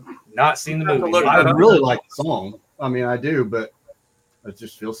still not seen the movie. I really like the song. I mean, I do, but I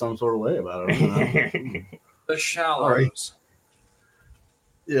just feel some sort of way about it. The Shallows.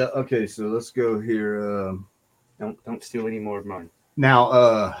 Yeah. Okay. So let's go here. Don't steal any more of mine.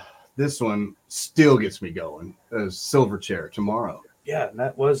 Now, this one still gets me going. Silverchair Tomorrow. Yeah,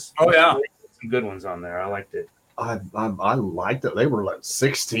 that was. Oh yeah, some good ones on there. I liked it. I liked it. They were like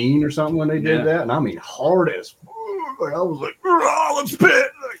 16 or something when they did that, and I mean hard as. Like, I was like, oh, let's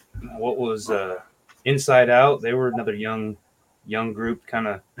pit. What was Inside Out? They were another young group, kind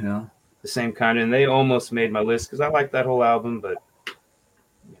of the same kind, and they almost made my list because I liked that whole album, but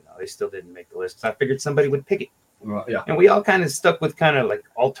they still didn't make the list because I figured somebody would pick it. Well, yeah, and we all kind of stuck with kind of like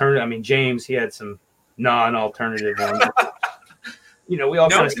alternative. I mean, James, he had some non-alternative ones. We all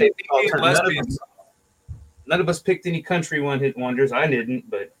kind of stayed alternative. None of us picked any country one-hit wonders. I didn't,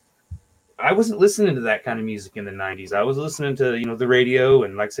 but I wasn't listening to that kind of music in the 90s. I was listening to, the radio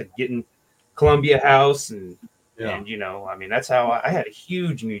and, like I said, getting Columbia House and I mean, that's how I had a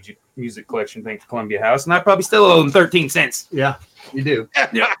huge music collection thanks to Columbia House, and I probably still owe them 13 cents. Yeah, you do.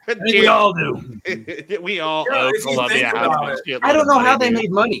 Yeah, we all do. We all owe Columbia House. I don't know how they made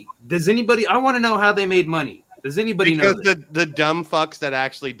money. Does anybody? I want to know how they made money. Does anybody know? Because the dumb fucks that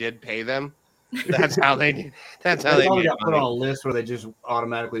actually did pay them. That's how they did. That's how they got put on a list where they just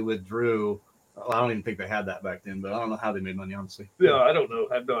automatically withdrew. Well, I don't even think they had that back then, but I don't know how they made money, honestly. Yeah, I don't know.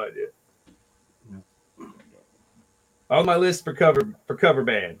 I have no idea. On my list for cover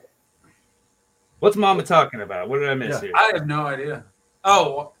band. What's Mama talking about? What did I miss here? I have no idea.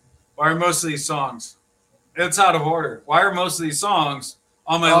 Oh, why are most of these songs? It's out of order. Why are most of these songs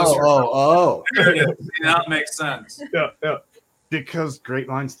on my list? There it is. That makes sense. Yeah. Because great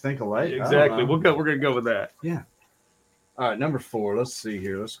minds think alike. Exactly. We're gonna go with that. Yeah. All right, number 4. Let's see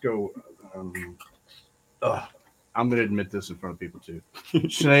here. Let's go. I'm gonna admit this in front of people too.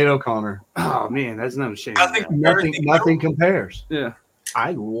 Sinead O'Connor. Oh man, that's no shame. Nothing compares. Yeah.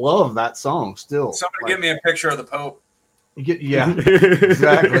 I love that song still. Somebody give me a picture of the Pope. Yeah.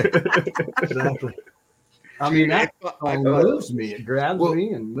 Exactly. I mean, that song moves me. It grabs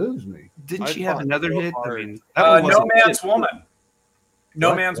me and moves me. Didn't she have another hit? I mean, No Man's Woman.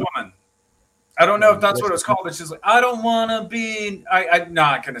 No Man's Woman. I don't know if that's what it was called, but she's like, I don't want to be. I'm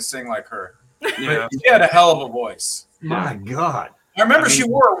not going to sing like her. Yeah. But she had a hell of a voice. My God. I remember she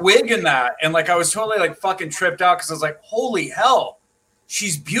wore a wig in that, and like I was totally like fucking tripped out because I was like, holy hell,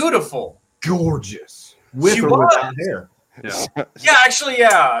 she's beautiful. Gorgeous. With or without hair. Yeah, actually,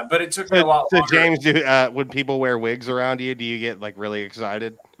 yeah, but it took me a lot longer. So, James, when people wear wigs around you, do you get like really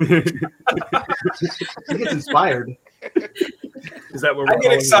excited? You get inspired. Is that what I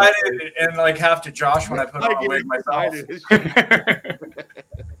get excited and like half to Josh when I put on a wig myself.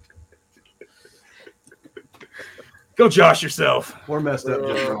 Go Josh yourself. We're messed up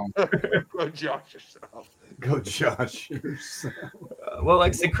just wrong. Go Josh yourself. Go Josh yourself. Well,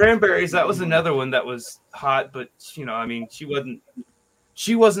 like I said, Cranberries, that was another one that was hot, but I mean, she wasn't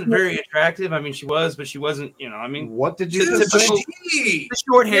very attractive. I mean, she was, but she wasn't, I mean, what did you say? The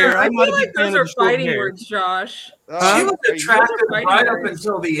short hair. I feel like those are fighting words, Josh. She was attractive right up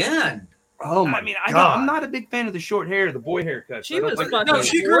until the end. Oh my! I mean, God. I'm not a big fan of the short hair, the boy haircut. She was fucking. No,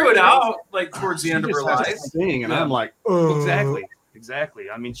 she grew it out like towards the end of her life. And I'm like, oh, exactly.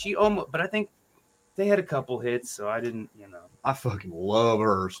 I mean, she almost, but I think they had a couple hits, so I didn't, I fucking love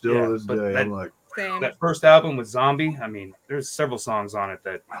her still to this day. I'm like, that first album with Zombie. I mean, there's several songs on it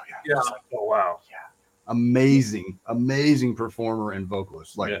that, like, oh wow, amazing performer and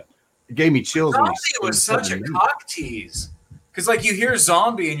vocalist. Like, it gave me chills. Zombie was such a cock tease. Because, like, you hear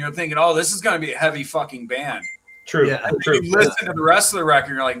Zombie and you're thinking, oh, this is going to be a heavy fucking band. True. Yeah. True. You listen to the rest of the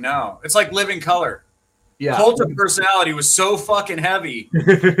record, you're like, no. It's like Living Color. Yeah. Cult of Personality was so fucking heavy.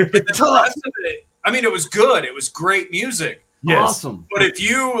 The rest of it, I mean, it was good. It was great music. Yes. Awesome. But if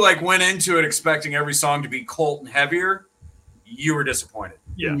you like went into it expecting every song to be Cult and heavier, you were disappointed.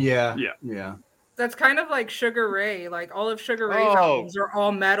 Yeah. That's kind of like Sugar Ray. Like all of Sugar Ray's Oh. albums are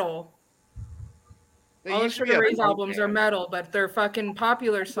all metal. They All of used to be Sugar a Ray's punk albums are band. metal, but their fucking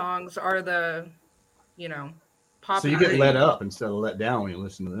popular songs are the, So popular. you get let up instead of let down when you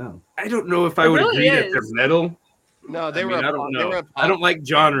listen to them. I don't know if I It would really agree that they're is. metal. No, they I were. mean, I don't They were know. a I don't pop like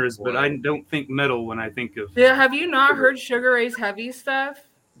genres, but band. I don't think metal when I think of. Yeah, have you not heard Sugar Ray's heavy stuff?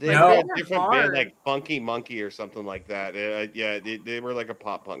 They No. were a They're different band, hard. like Funky Monkey or something like that. They were like a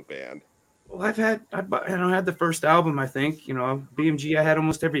pop punk band. Well, I had the first album. I think BMG. I had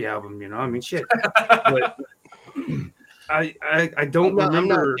almost every album. I mean, shit. But I don't I'm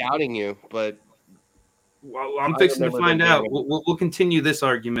remember. not doubting you, but Well, I'm I fixing to remember find them out. being We'll continue this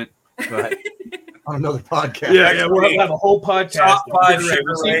argument. Right. On another podcast. Yeah, we'll have a whole podcast. Top five We'll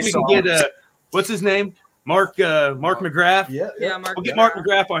see if we Sugar can Ray get what's his name? Mark McGrath. Yeah, Mark. We'll get Mark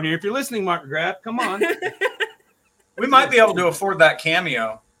McGrath on here. If you're listening, Mark McGrath, come on. We might be able to afford that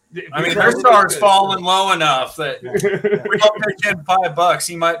cameo. I mean, their star's falling low enough that we all pitch in $5.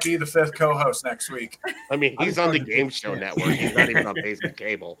 He might be the 5th co-host next week. I mean, he's on the Game Show Network. He's not even on basic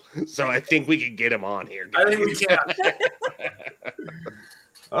cable, so I think we could get him on here. I think we can.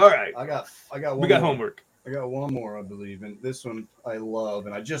 All right. I got one. We got more. homework. I got one more, I believe, and this one I love,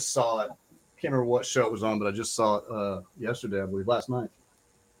 and I just saw it. Can't remember what show it was on, but I just saw it yesterday, I believe, last night.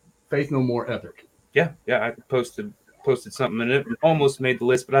 Faith No More Epic. Yeah. I posted something and it almost made the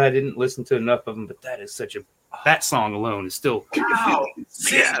list, but I didn't listen to enough of them. But that song alone is still. Wow.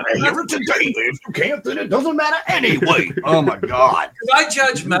 Yeah, here today. If you can't, then it doesn't matter anyway. Oh my God. Because I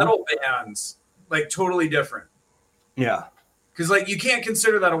judge metal bands like totally different. Yeah. Because like you can't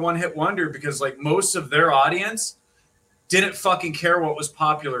consider that a one-hit wonder because like most of their audience didn't fucking care what was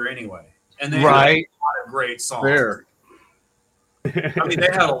popular anyway, and they had a lot of great songs. Fair. I mean, they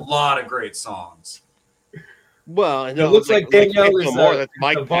had a lot of great songs. Well, It looks like Danielle is that's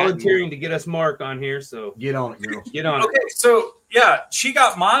Mike volunteering to get us Mark on here. So Get on it, girl. get on it. Okay, so yeah, she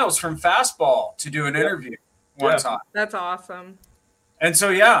got Miles from Fastball to do an interview one time, That's awesome. and so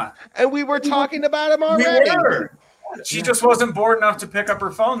yeah, and we were talking about him we already. were. She just wasn't bored enough to pick up her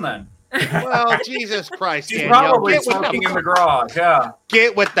phone then. Well, Jesus Christ, She's Danielle, probably get with smoking the, in the garage. Yeah,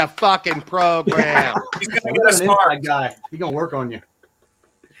 get with the fucking program. he's gonna You get got a an smart. inside guy. He gonna work on you.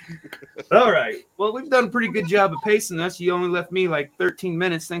 All right. Well, we've done a pretty good job of pacing us. You only left me like 13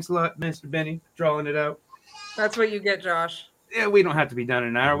 minutes. Thanks a lot, Mr. Benny, drawing it out. That's what you get, Josh. Yeah, we don't have to be done in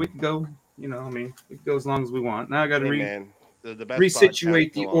an hour. We can go. We can go as long as we want. Now I got to Hey, man, the best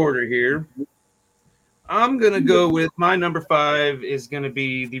resituate podcast the along. order here. I'm gonna go with my number 5 is gonna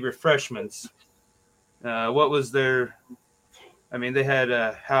be the Refreshments. What was their? I mean, they had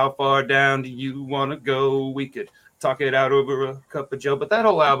 "How Far Down Do You Want to Go?" We could talk it out over a cup of Joe, but that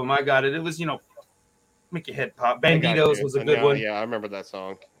whole album, I got it. It was make your head pop. I got Banditos you. was a I good know, one. Yeah, I remember that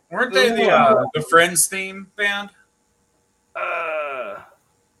song. Weren't they the Friends theme band? I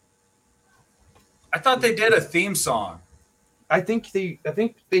I thought they did a theme song. think they did. I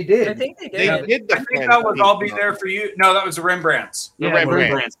think they did. They did the I think Friends that was theme "I'll Be song. There for You." No, that was the Rembrandts. Yeah,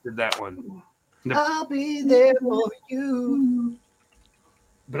 Rembrandt. Rembrandt did that one. I'll be there for you.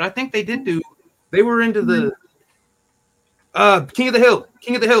 But I think they did do. They were into the King of the Hill.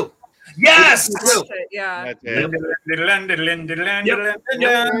 King of the Hill. Yes. That's it, yeah. That's it.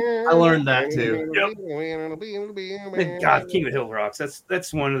 I learned that too. Thank God, King of the Hill rocks.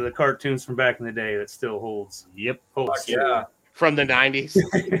 That's one of the cartoons from back in the day that still holds. Yep, holds. Fuck yeah. From the 90s.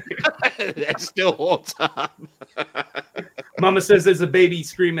 That still holds up. Mama says there's a baby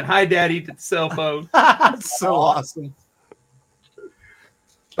screaming, "Hi, Daddy," to the cell phone. That's so awesome.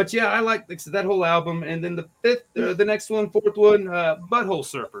 But yeah, I like that whole album. And then the next one, fourth one, Butthole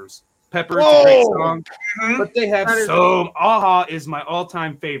Surfers. Pepper, it's a great song. But they have Aha is my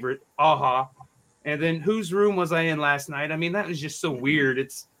all-time favorite. Aha. And then Whose Room Was I In Last Night? I mean, that was just so weird.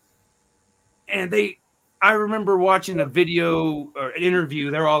 I remember watching a video or an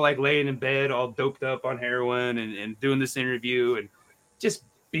interview. They're all like laying in bed, all doped up on heroin and doing this interview and just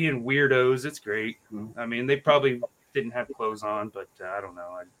being weirdos. It's great. I mean, they probably didn't have clothes on, but I don't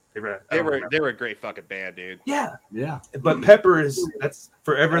know. They were a great fucking band, dude. Yeah. Yeah. But Pepper that's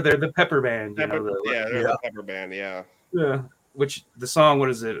forever. They're the Pepper band. They're the Pepper band, yeah. Yeah. Which the song, what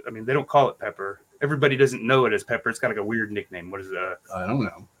is it? I mean, they don't call it Pepper. Everybody doesn't know it as Pepper. It's got like a weird nickname. What is it? I don't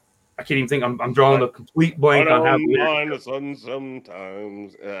know. I can't even think. I'm drawing a complete blank on how. The sun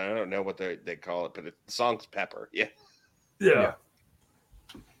sometimes. I don't know what they call it, but the song's Pepper. Yeah.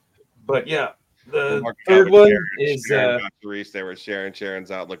 But yeah, the third one is Reese. They were sharing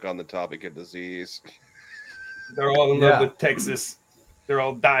Sharon's outlook on the topic of disease. They're all in love with Texas. They're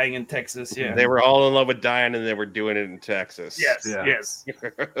all dying in Texas. Yeah, they were all in love with dying, and they were doing it in Texas. Yes.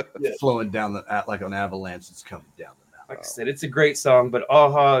 Flowing down like an avalanche. It's coming down the mountain. Like I said, it's a great song, but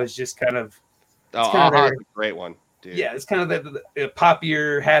Aha is just kind of. Aha's a great one, dude. Yeah, it's kind of the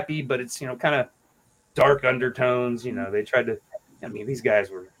poppier, happy, but it's kind of dark undertones. They tried to. I mean, these guys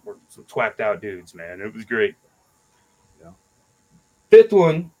were some twacked out dudes, man. It was great. Yeah. Fifth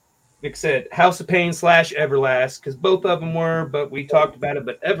one. Like I said, House of Pain / Everlast, because both of them were, but we talked about it.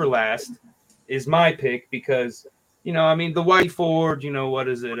 But Everlast is my pick because, the Whitey Ford, what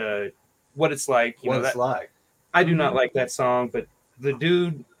is it? What it's like. I do not like that song, but the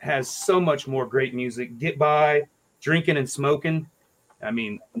dude has so much more great music. Get By, Drinking and Smoking. I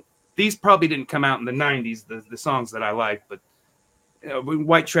mean, these probably didn't come out in the 90s, the songs that I like, but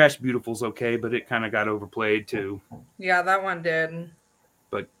White Trash Beautiful's okay, but it kind of got overplayed too. Yeah, that one did.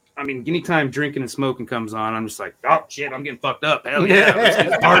 I mean, anytime Drinking and Smoking comes on, I'm just like, oh shit, I'm getting fucked up. Hell yeah,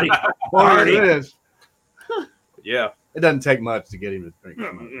 let's party. It is. Yeah, it doesn't take much to get him to drink.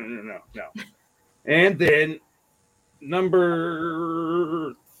 No. And then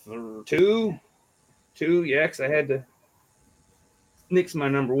number 2, yeah, because I had to nix my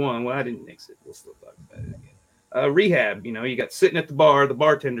number 1. Well, I didn't nix it. We'll still talk about it again. Rehab. You got Sitting at the Bar, the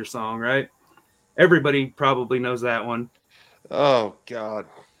bartender song, right? Everybody probably knows that one. Oh God.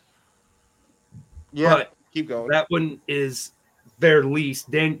 Yeah, but keep going. That one is their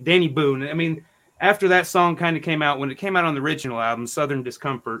least. Danny Boone. I mean, after that song kind of came out, when it came out on the original album, Southern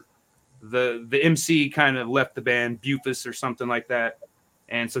Discomfort, the MC kind of left the band, Bufus or something like that.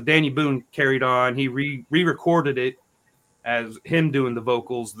 And so Danny Boone carried on. He re-recorded it as him doing the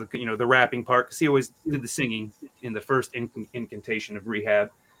vocals, the rapping part, because he always did the singing in the first incantation of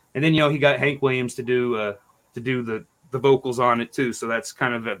Rehab. And then, he got Hank Williams to do the vocals on it too, so that's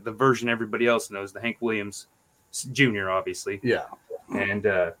kind of the version everybody else knows, the Hank Williams Jr. obviously. Yeah. And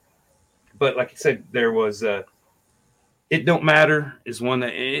but like I said, there was It Don't Matter is one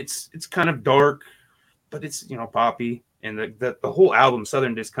that it's kind of dark, but it's poppy, and the whole album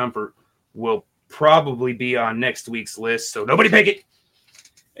Southern Discomfort will probably be on next week's list, so nobody pick it.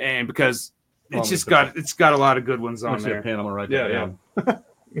 And because it's got a lot of good ones on there. I'm gonna write that down.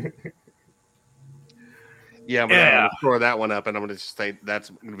 Yeah, I'm gonna throw that one up, and I'm gonna just say that's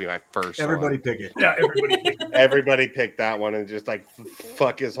gonna be my first. Everybody one. Pick it. Yeah, everybody pick it. Everybody pick that one, and just like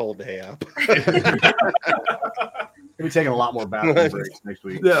fuck his whole day up. We'll be taking a lot more bathroom breaks next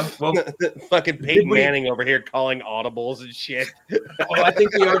week. Yeah, well, fucking Peyton Manning over here calling audibles and shit. Well, I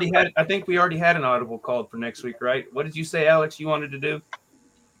think we already had an audible called for next week, right? What did you say, Alex? You wanted to do?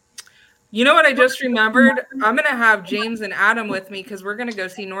 You know what I just remembered? I'm gonna have James and Adam with me because we're gonna go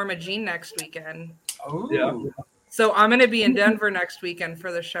see Norma Jean next weekend. Oh, yeah. So I'm gonna be in Denver next weekend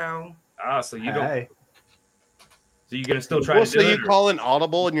for the show. So you don't. So you're gonna still try to do so it? You call an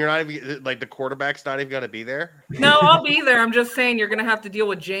audible, and you're not even like the quarterback's not even gonna be there. No, I'll be there. I'm just saying you're gonna have to deal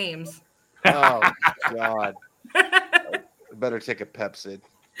with James. Oh God! Better take a Pepsid.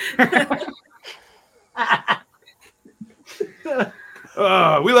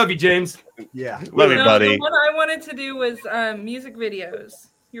 We love you, James. Yeah, love you, buddy. What I wanted to do was music videos.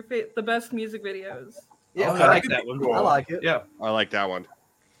 The best music videos. Yeah, I like that one. Cool. I like it. Yeah, I like that one.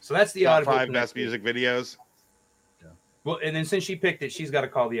 So that's the Top audible. 5 best music videos. Yeah. Well, and then since she picked it, she's got to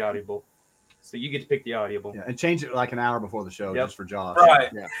call the audible. So you get to pick the audible. Yeah, and change it like an hour before the show, just for Josh.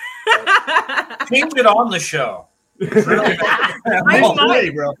 Right. Yeah. Change it on the show. Really?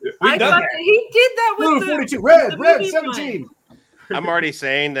 Bro. I thought he did that with Blue 42, red 17. I'm already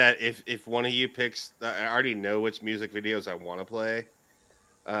saying that if one of you picks, I already know which music videos I want to play.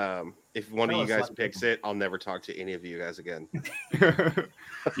 If one of you guys picks it, I'll never talk to any of you guys again.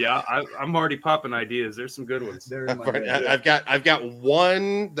 Yeah, I'm already popping ideas. There's some good ones. I've got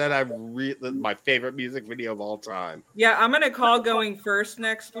one that my favorite music video of all time. Yeah, I'm gonna call going first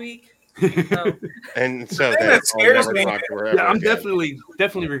next week. So. And so that I'll never talk to her ever I'm again.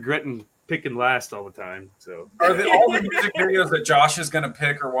 definitely regretting picking last all the time. So Are all the music videos that Josh is going to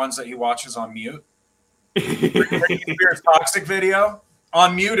pick are ones that he watches on mute? Britney Spears' Toxic video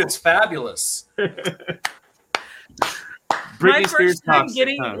on mute. It's fabulous. My first time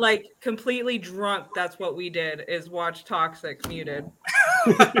getting like completely drunk. That's what we did is watch Toxic muted.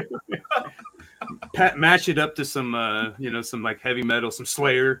 match it up to some some like heavy metal, some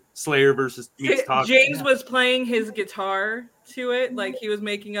Slayer versus Meets Talk. James was playing his guitar to it, like he was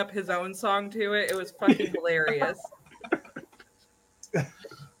making up his own song to it. It was fucking hilarious.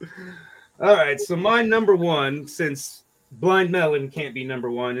 All right, so my number one, since Blind Melon can't be number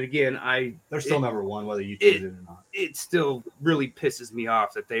one, and again, they're still number one whether you choose it or not. It still really pisses me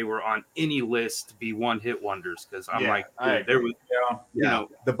off that they were on any list to be one-hit wonders, because I'm there was,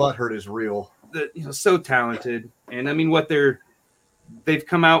 the butthurt is real. So talented, and I mean they've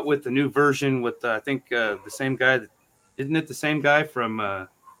come out with a new version with I think the same guy. Isn't it the same guy from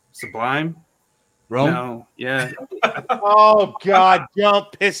Sublime? Rome? No, yeah. Oh God!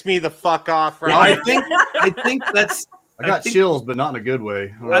 Don't piss me the fuck off, right? I think that's. I got chills, but not in a good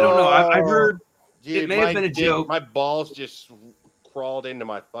way. I don't know. I heard Dude, it may have been a joke. My balls just crawled into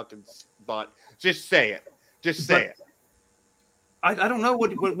my fucking butt. Just say it. Just say it. I don't know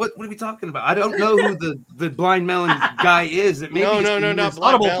what are we talking about? I don't know who the Blind Melon guy is. It may No,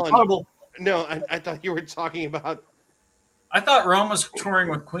 Audible. No, I thought you were talking about. I thought Rome was touring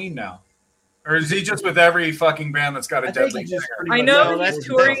with Queen now. Or is he just with every fucking band that's got a deadly singer? I know he's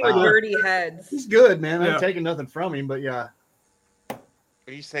touring with Dirty Heads. He's good, man. I'm taking nothing from him, but yeah.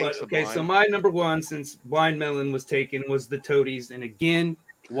 Are you saying okay, so my number one, since Blind Melon was taken, was the Toadies. And again,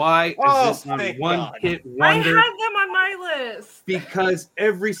 why is this on one-hit wonder? I had them on my list. Because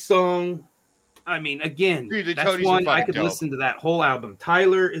every song, I mean, again, Dude, that's one I could listen to that whole album.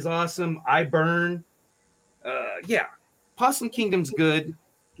 Tyler is awesome. I Burn. Yeah. Possum Kingdom's good.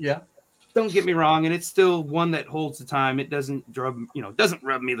 Yeah. Don't get me wrong, and it's still one that holds the time. It doesn't rub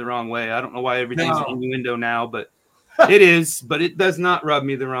me the wrong way. I don't know why everything's an innuendo now, but it is. But it does not rub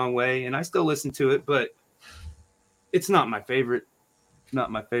me the wrong way, and I still listen to it. But it's not my favorite.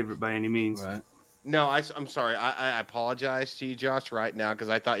 Not my favorite by any means. Right. No, I'm sorry. I apologize to you, Josh, right now, because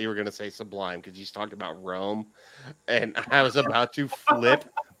I thought you were going to say Sublime because you talked about Rome, and I was about to flip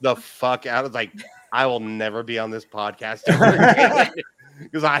the fuck out. I was like, I will never be on this podcast ever again.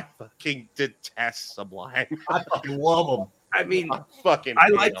 Because I fucking detest Sublime. I fucking love them. I mean, I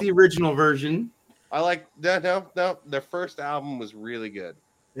like the original version. I like no. Their first album was really good.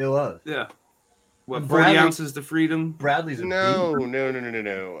 It was. Yeah. What, 40 ounces to freedom? Bradley's a no.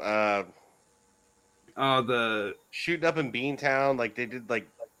 The Shooting Up in Beantown, like they did like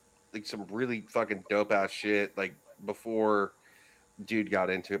some really fucking dope ass shit like before dude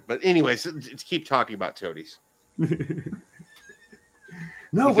got into it. But anyways, let's keep talking about Toadies.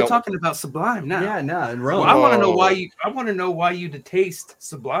 No, we're talking about Sublime now. Yeah, no, and Rome. Well, I want to know why you detest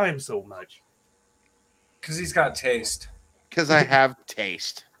Sublime so much. Because he's got taste. Because I have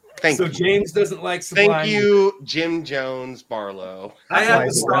taste. Thank you. So James doesn't like Sublime. Thank you, Jim Jones Barlow. I had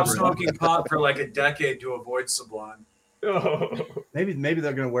to stop smoking pot for like a decade to avoid Sublime. Oh. Maybe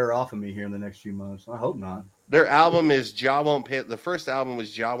they're gonna wear off of me here in the next few months. I hope not. Their album is Jah Won't Pay. The first album was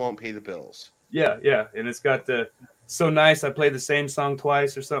Jah Won't Pay the Bills. Yeah, and it's got the So Nice. I play the same song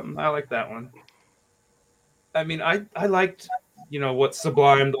twice or something. I like that one. I mean, I liked what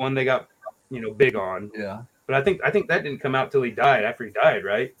Sublime, the one they got big on. Yeah, but I think that didn't come out till he died. After he died,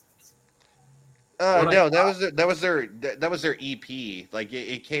 right? No, that was their EP. Like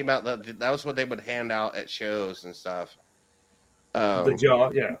it came out. That was what they would hand out at shows and stuff. The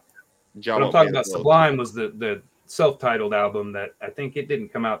Jaw, yeah. Jaw but I'm talking about Sublime was the self-titled album that I think it didn't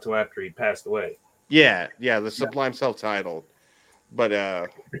come out till after he passed away. Yeah, the Sublime self-titled.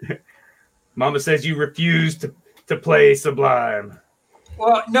 But Mama says you refuse to play Sublime.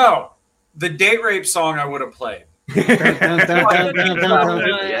 Well, no, the Date Rape song I would have played.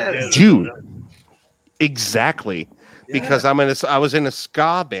 Dude. Exactly, because I was in a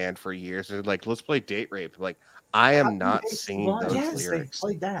ska band for years. They're like, let's play Date Rape. Like, I am not singing those lyrics.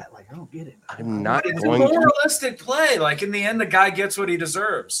 Play that. Like, I don't get it. I'm not It's going a moralistic play. Like in the end, the guy gets what he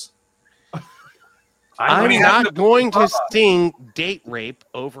deserves. I'm not going to sing Date Rape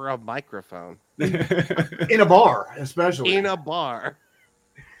over a microphone in a bar, especially in a bar.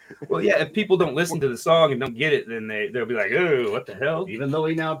 Well, yeah, if people don't listen to the song and don't get it, then they'll be like, "Oh, what the hell?" Even though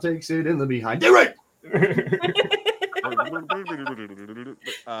he now takes it in the behind. Date Rape.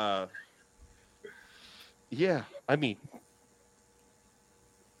 Yeah, I mean,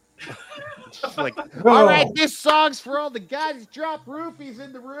 like, all right, this song's for all the guys that drop roofies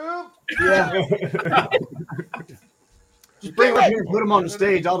in the room. Yeah. Just bring them here and put them on the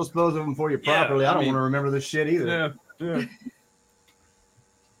stage. I'll dispose of them for you properly. I don't want to remember this shit either. Yeah.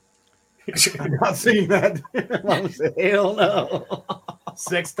 I'm not seeing that. I'm saying, hell no.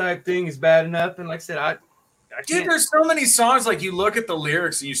 Sex type thing is bad enough, and like I said, I Dude, there's so many songs. Like you look at the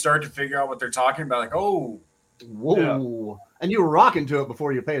lyrics and you start to figure out what they're talking about. Like, oh, whoa. And you were rocking to it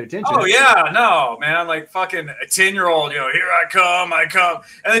before you paid attention. Oh yeah, no, man, like fucking a 10-year-old, here I come,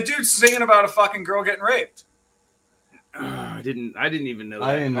 and the dude's singing about a fucking girl getting raped. I didn't even know that.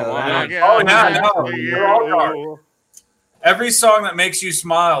 I didn't know that. Oh yeah, no, they're all dark. Every song that makes you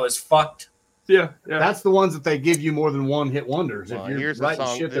smile is fucked. Yeah. That's the ones that they give you more than one hit wonders. Well, if you're here's the writing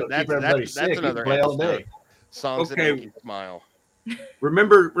song. shit that'll That's keep everybody sick, another you play all episode. day. Songs that Okay. make you smile.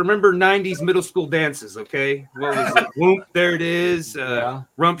 Remember 90s middle school dances, okay? What was it? Whoop, there it is. Yeah.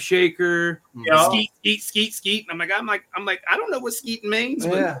 Rump shaker. Yeah. Skeet. I'm like, I don't know what skeeting means,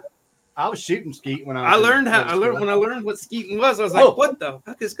 but Yeah. I was shooting skeet when I was learned in how middle school. when I learned what skeeting was, I was like, what the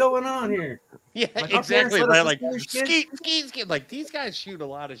fuck is going on here? Yeah, Like, our exactly. parents let us Like do this shit? skeet. Like these guys shoot a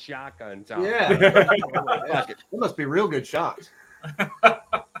lot of shotguns out. Yeah. Fuck it. It must be real good shots.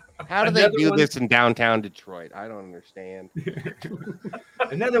 How do they Another do one- this in downtown Detroit? I don't understand.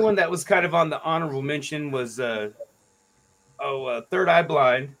 Another one that was kind of on the honorable mention was Third Eye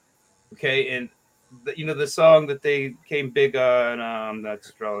Blind. Okay, and the song that they came big on,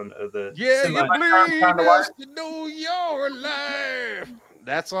 that's drawing the Yeah, semi- you bleed us to know you're alive.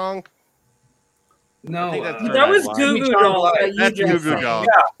 That song? no, I think that's That was Line. Goo Goo Dolls that you That's Goo just Goo sang. Dolls.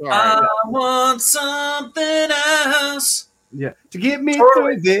 Yeah. Sorry. I want something else. Yeah. To get me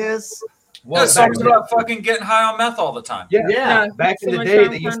Totally. through this. well, That song's about fucking getting high on meth all the time. yeah, back in So the much day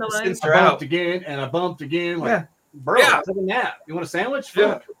time they used to kinda like- censor I out. bumped again and I bumped again. Like, Yeah. bro, Yeah. take a nap. You want a sandwich?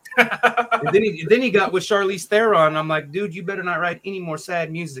 Yeah. Fuck. And then he got with Charlize Theron. I'm like, dude, you better not write any more sad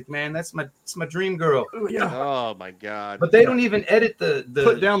music, man. That's my dream girl. Oh my god. But they don't even edit the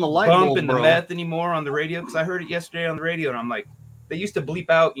Put down the light bump bulb, and the bro. meth anymore on the radio, because I heard it yesterday on the radio, and I'm like, they used to bleep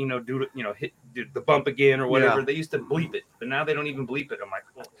out, hit the bump again or whatever. Yeah. They used to bleep it, but now they don't even bleep it. I'm like,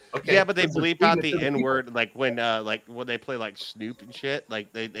 oh, okay. Yeah, but they That's the bleep thing out that the the N word like when they play like Snoop and shit.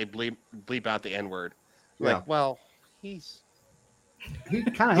 Like they bleep out the N word. Yeah. Like, well, he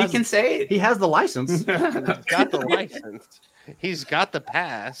Kind he of can say it. He has the license. got the license. He's got the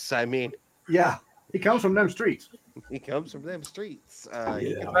pass. I mean, Yeah. He comes from them streets. he comes from them streets.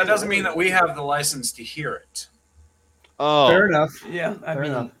 That doesn't mean that we have the license to hear it. Oh, Fair enough. Yeah, I Fair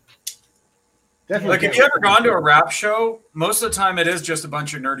mean, enough. Definitely. Like, have you ever gone to a rap show? Most of the time, it is just a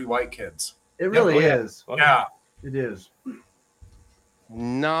bunch of nerdy white kids. It really Yeah. is. Yeah. It is.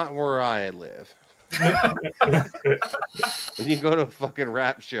 not where I live. When you go to a fucking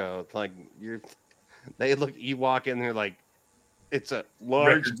rap show, it's like you walk in there like it's a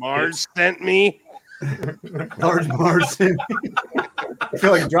large Records Marge sent me. Large Mars. I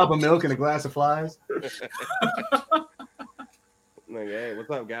feel like a drop of milk and a glass of flies. Like, hey, what's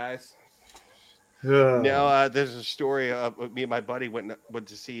up, guys? Yeah. No, there's a story. Me and my buddy went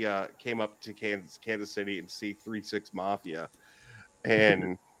to see. Came up to Kansas City and see 3-6 Mafia,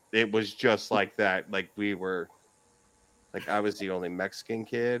 and it was just like that. Like we were, like I was the only Mexican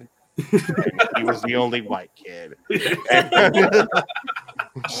kid, and he was the only white kid.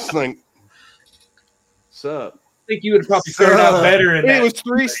 Just like, sup? I think you would probably fare out better in It that. was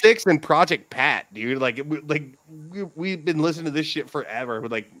 3-6 and Project Pat, dude. Like, we've been listening to this shit forever. We're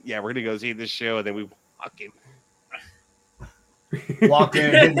like, yeah, we're gonna go see this show, and then we fucking Walk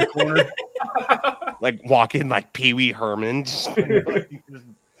in, hit in the corner. walk in like Pee Wee Herman, just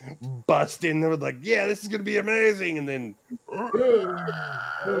bust in there, like, yeah, this is gonna be amazing, and then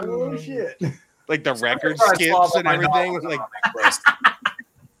Oh shit. like the record Surprise skips swab and on my everything, dog. like,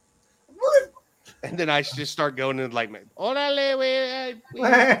 and then I just start going into like, órale, güey.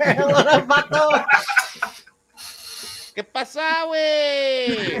 ¿Qué pasa,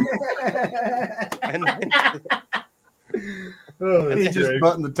 güey? And then, He just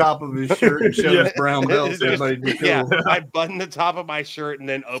buttoned the top of his shirt and showed his brown belt. So everybody be cool. yeah, I buttoned the top of my shirt and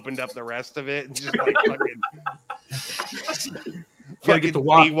then opened up the rest of it and just like Gotta get the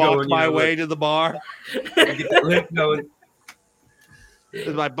walk walked going, my you know, way to the bar. Get the limp going.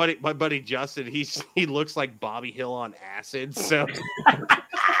 And my buddy Justin, he looks like Bobby Hill on acid, so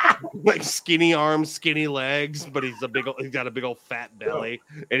like skinny arms, skinny legs, but he's got a big old fat belly,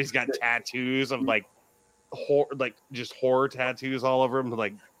 and he's got tattoos of like horror tattoos all over him.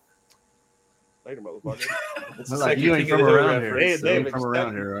 Like, later, motherfucker. It's They're the like, second you ain't thing from of the around reference. here. They've from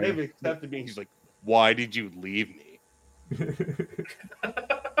around here, right? They've accepted me. He's like, why did you leave me?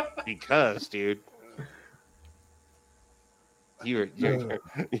 Because, dude, you're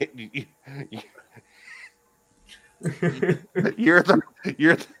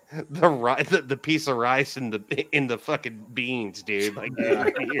the piece of rice in the fucking beans, dude. Like,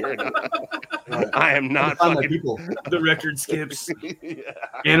 I am not Find my fucking people. The record skips.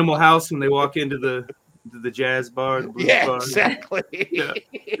 Animal House when they walk into the jazz bar. The blues Yeah, bar. exactly. Yeah.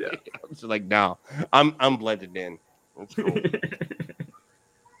 I'm just like, no, I'm blended in. That's cool.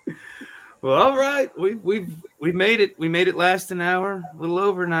 Well, all right. We made it. We made it last an hour, a little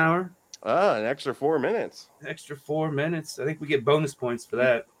over an hour. An extra 4 minutes. Extra 4 minutes. I think we get bonus points for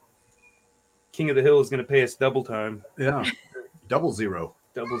that. King of the Hill is going to pay us double time. Yeah. Double zero.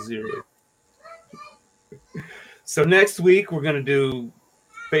 Double zero. So next week we're going to do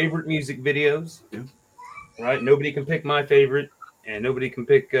favorite music videos. Yeah. Right? Nobody can pick my favorite, and nobody can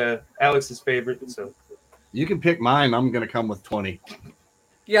pick Alex's favorite. So You can pick mine. I'm going to come with 20.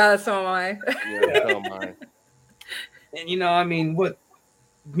 Yeah, so am I. Yeah, so mine. And I mean, what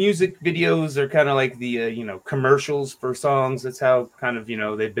music videos are kind of like the commercials for songs. That's how kind of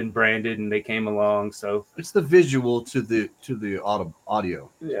they've been branded and they came along. So It's the visual to the audio.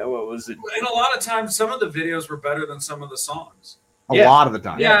 yeah, what was it? And a lot of times, some of the videos were better than some of the songs. A Yeah. lot of the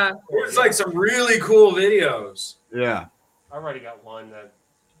time. Yeah. It's like some really cool videos. Yeah. I already got one that.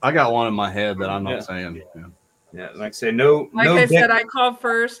 I got one in my head that I'm not Yeah. saying. Yeah. Yeah, like I say, no. Like no I said, I call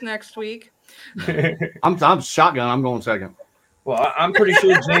first next week. I'm shotgun. I'm going second. Well, I'm pretty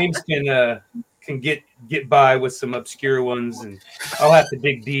sure James can get by with some obscure ones, and I'll have to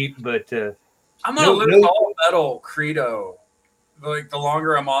dig deep. But I'm gonna lose all metal credo. Like the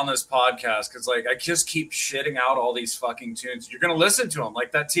longer I'm on this podcast, because like I just keep shitting out all these fucking tunes. You're gonna listen to them,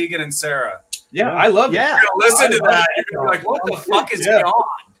 like that Tegan and Sarah. yeah, I love Yeah. it. You're gonna listen to I love that. it. You're gonna be like, what the fuck is he Yeah. on?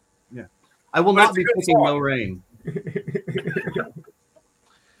 I will But not it's be a good picking song. No Rain.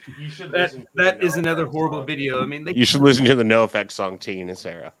 You should That is another horrible video. I mean, You should listen to the NoFX song "Teen and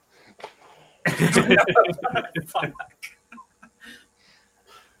Sarah."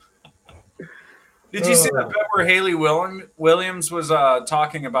 Did you see that bit where Haley Williams was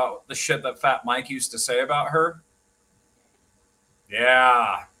talking about the shit that Fat Mike used to say about her?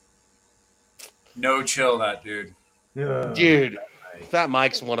 Yeah. No chill, that dude. Dude, Fat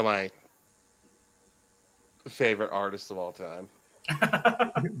Mike's one of my favorite artists of all time.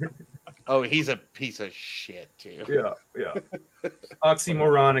 Oh, he's a piece of shit too. Yeah.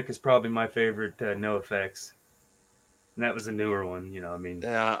 Oxymoronic is probably my favorite NoFX. And that was a newer one, I mean.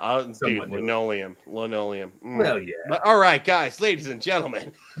 Yeah, dude, Somewhat new. linoleum. Mm. Well, yeah. But, all right, guys, ladies and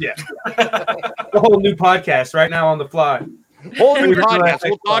gentlemen, Yeah. A whole new podcast right now on the fly. whole new Favorite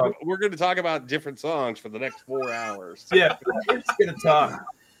podcast. NoFX We're going to talk about different songs for the next 4 hours. Yeah. We're just going to talk.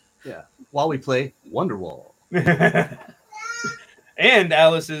 Yeah. While we play Wonderwall. And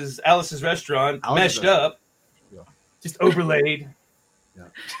Alice's restaurant meshed up. Yeah. Just overlaid. Yeah.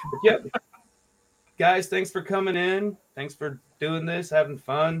 But yep. Guys, thanks for coming in. Thanks for doing this, having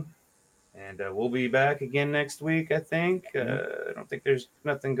fun. And we'll be back again next week, I think. I don't think there's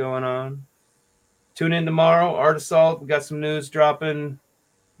nothing going on. Tune in tomorrow. Art Assault. We got some news dropping.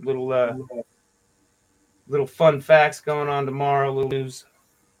 Little fun facts going on tomorrow. Little news.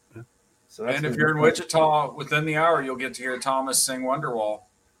 So And if you're in Wichita within the hour, you'll get to hear Thomas sing Wonderwall.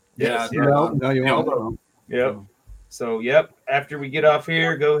 Yes. Yeah. No, you won't. Yep. So, yep. After we get off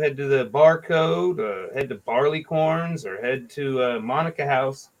here, go head to the Barcode, head to Barleycorns, or head to Monica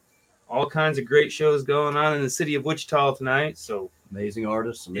House. All kinds of great shows going on in the city of Wichita tonight. So, Amazing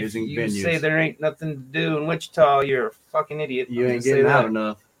artists, amazing if you venues. say there ain't nothing to do in Wichita, you're a fucking idiot. You I'm ain't gonna say getting out that.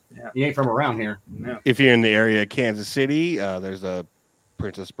 enough. Yeah. You ain't from around here. No. If you're in the area of Kansas City, there's a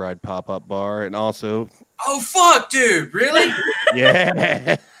Princess Bride pop-up bar, and also, Oh, fuck, dude. Really?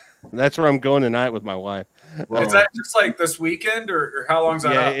 yeah, that's where I'm going tonight with my wife. Is that just like this weekend, or how long's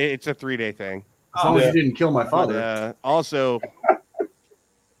that Yeah, up? it's a 3-day thing. As long as you didn't kill my father. But, also,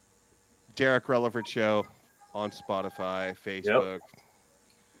 Derek Relaford Show on Spotify, Facebook,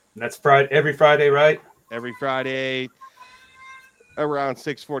 That's Friday, every Friday, right? every Friday around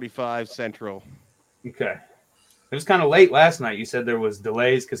 6:45 Central. Okay. It was kind of late last night. You said there was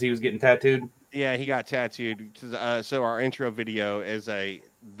delays because he was getting tattooed. Yeah, he got tattooed. So our intro video is the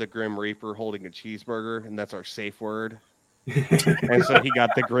Grim Reaper holding a cheeseburger, and that's our safe word. And so he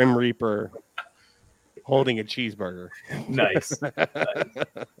got the Grim Reaper holding a cheeseburger. Nice.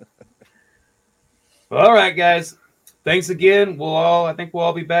 All right, guys. Thanks again. I think we'll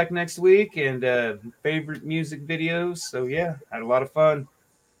all be back next week, and favorite music videos. So yeah, had a lot of fun.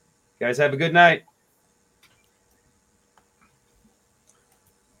 Guys, have a good night.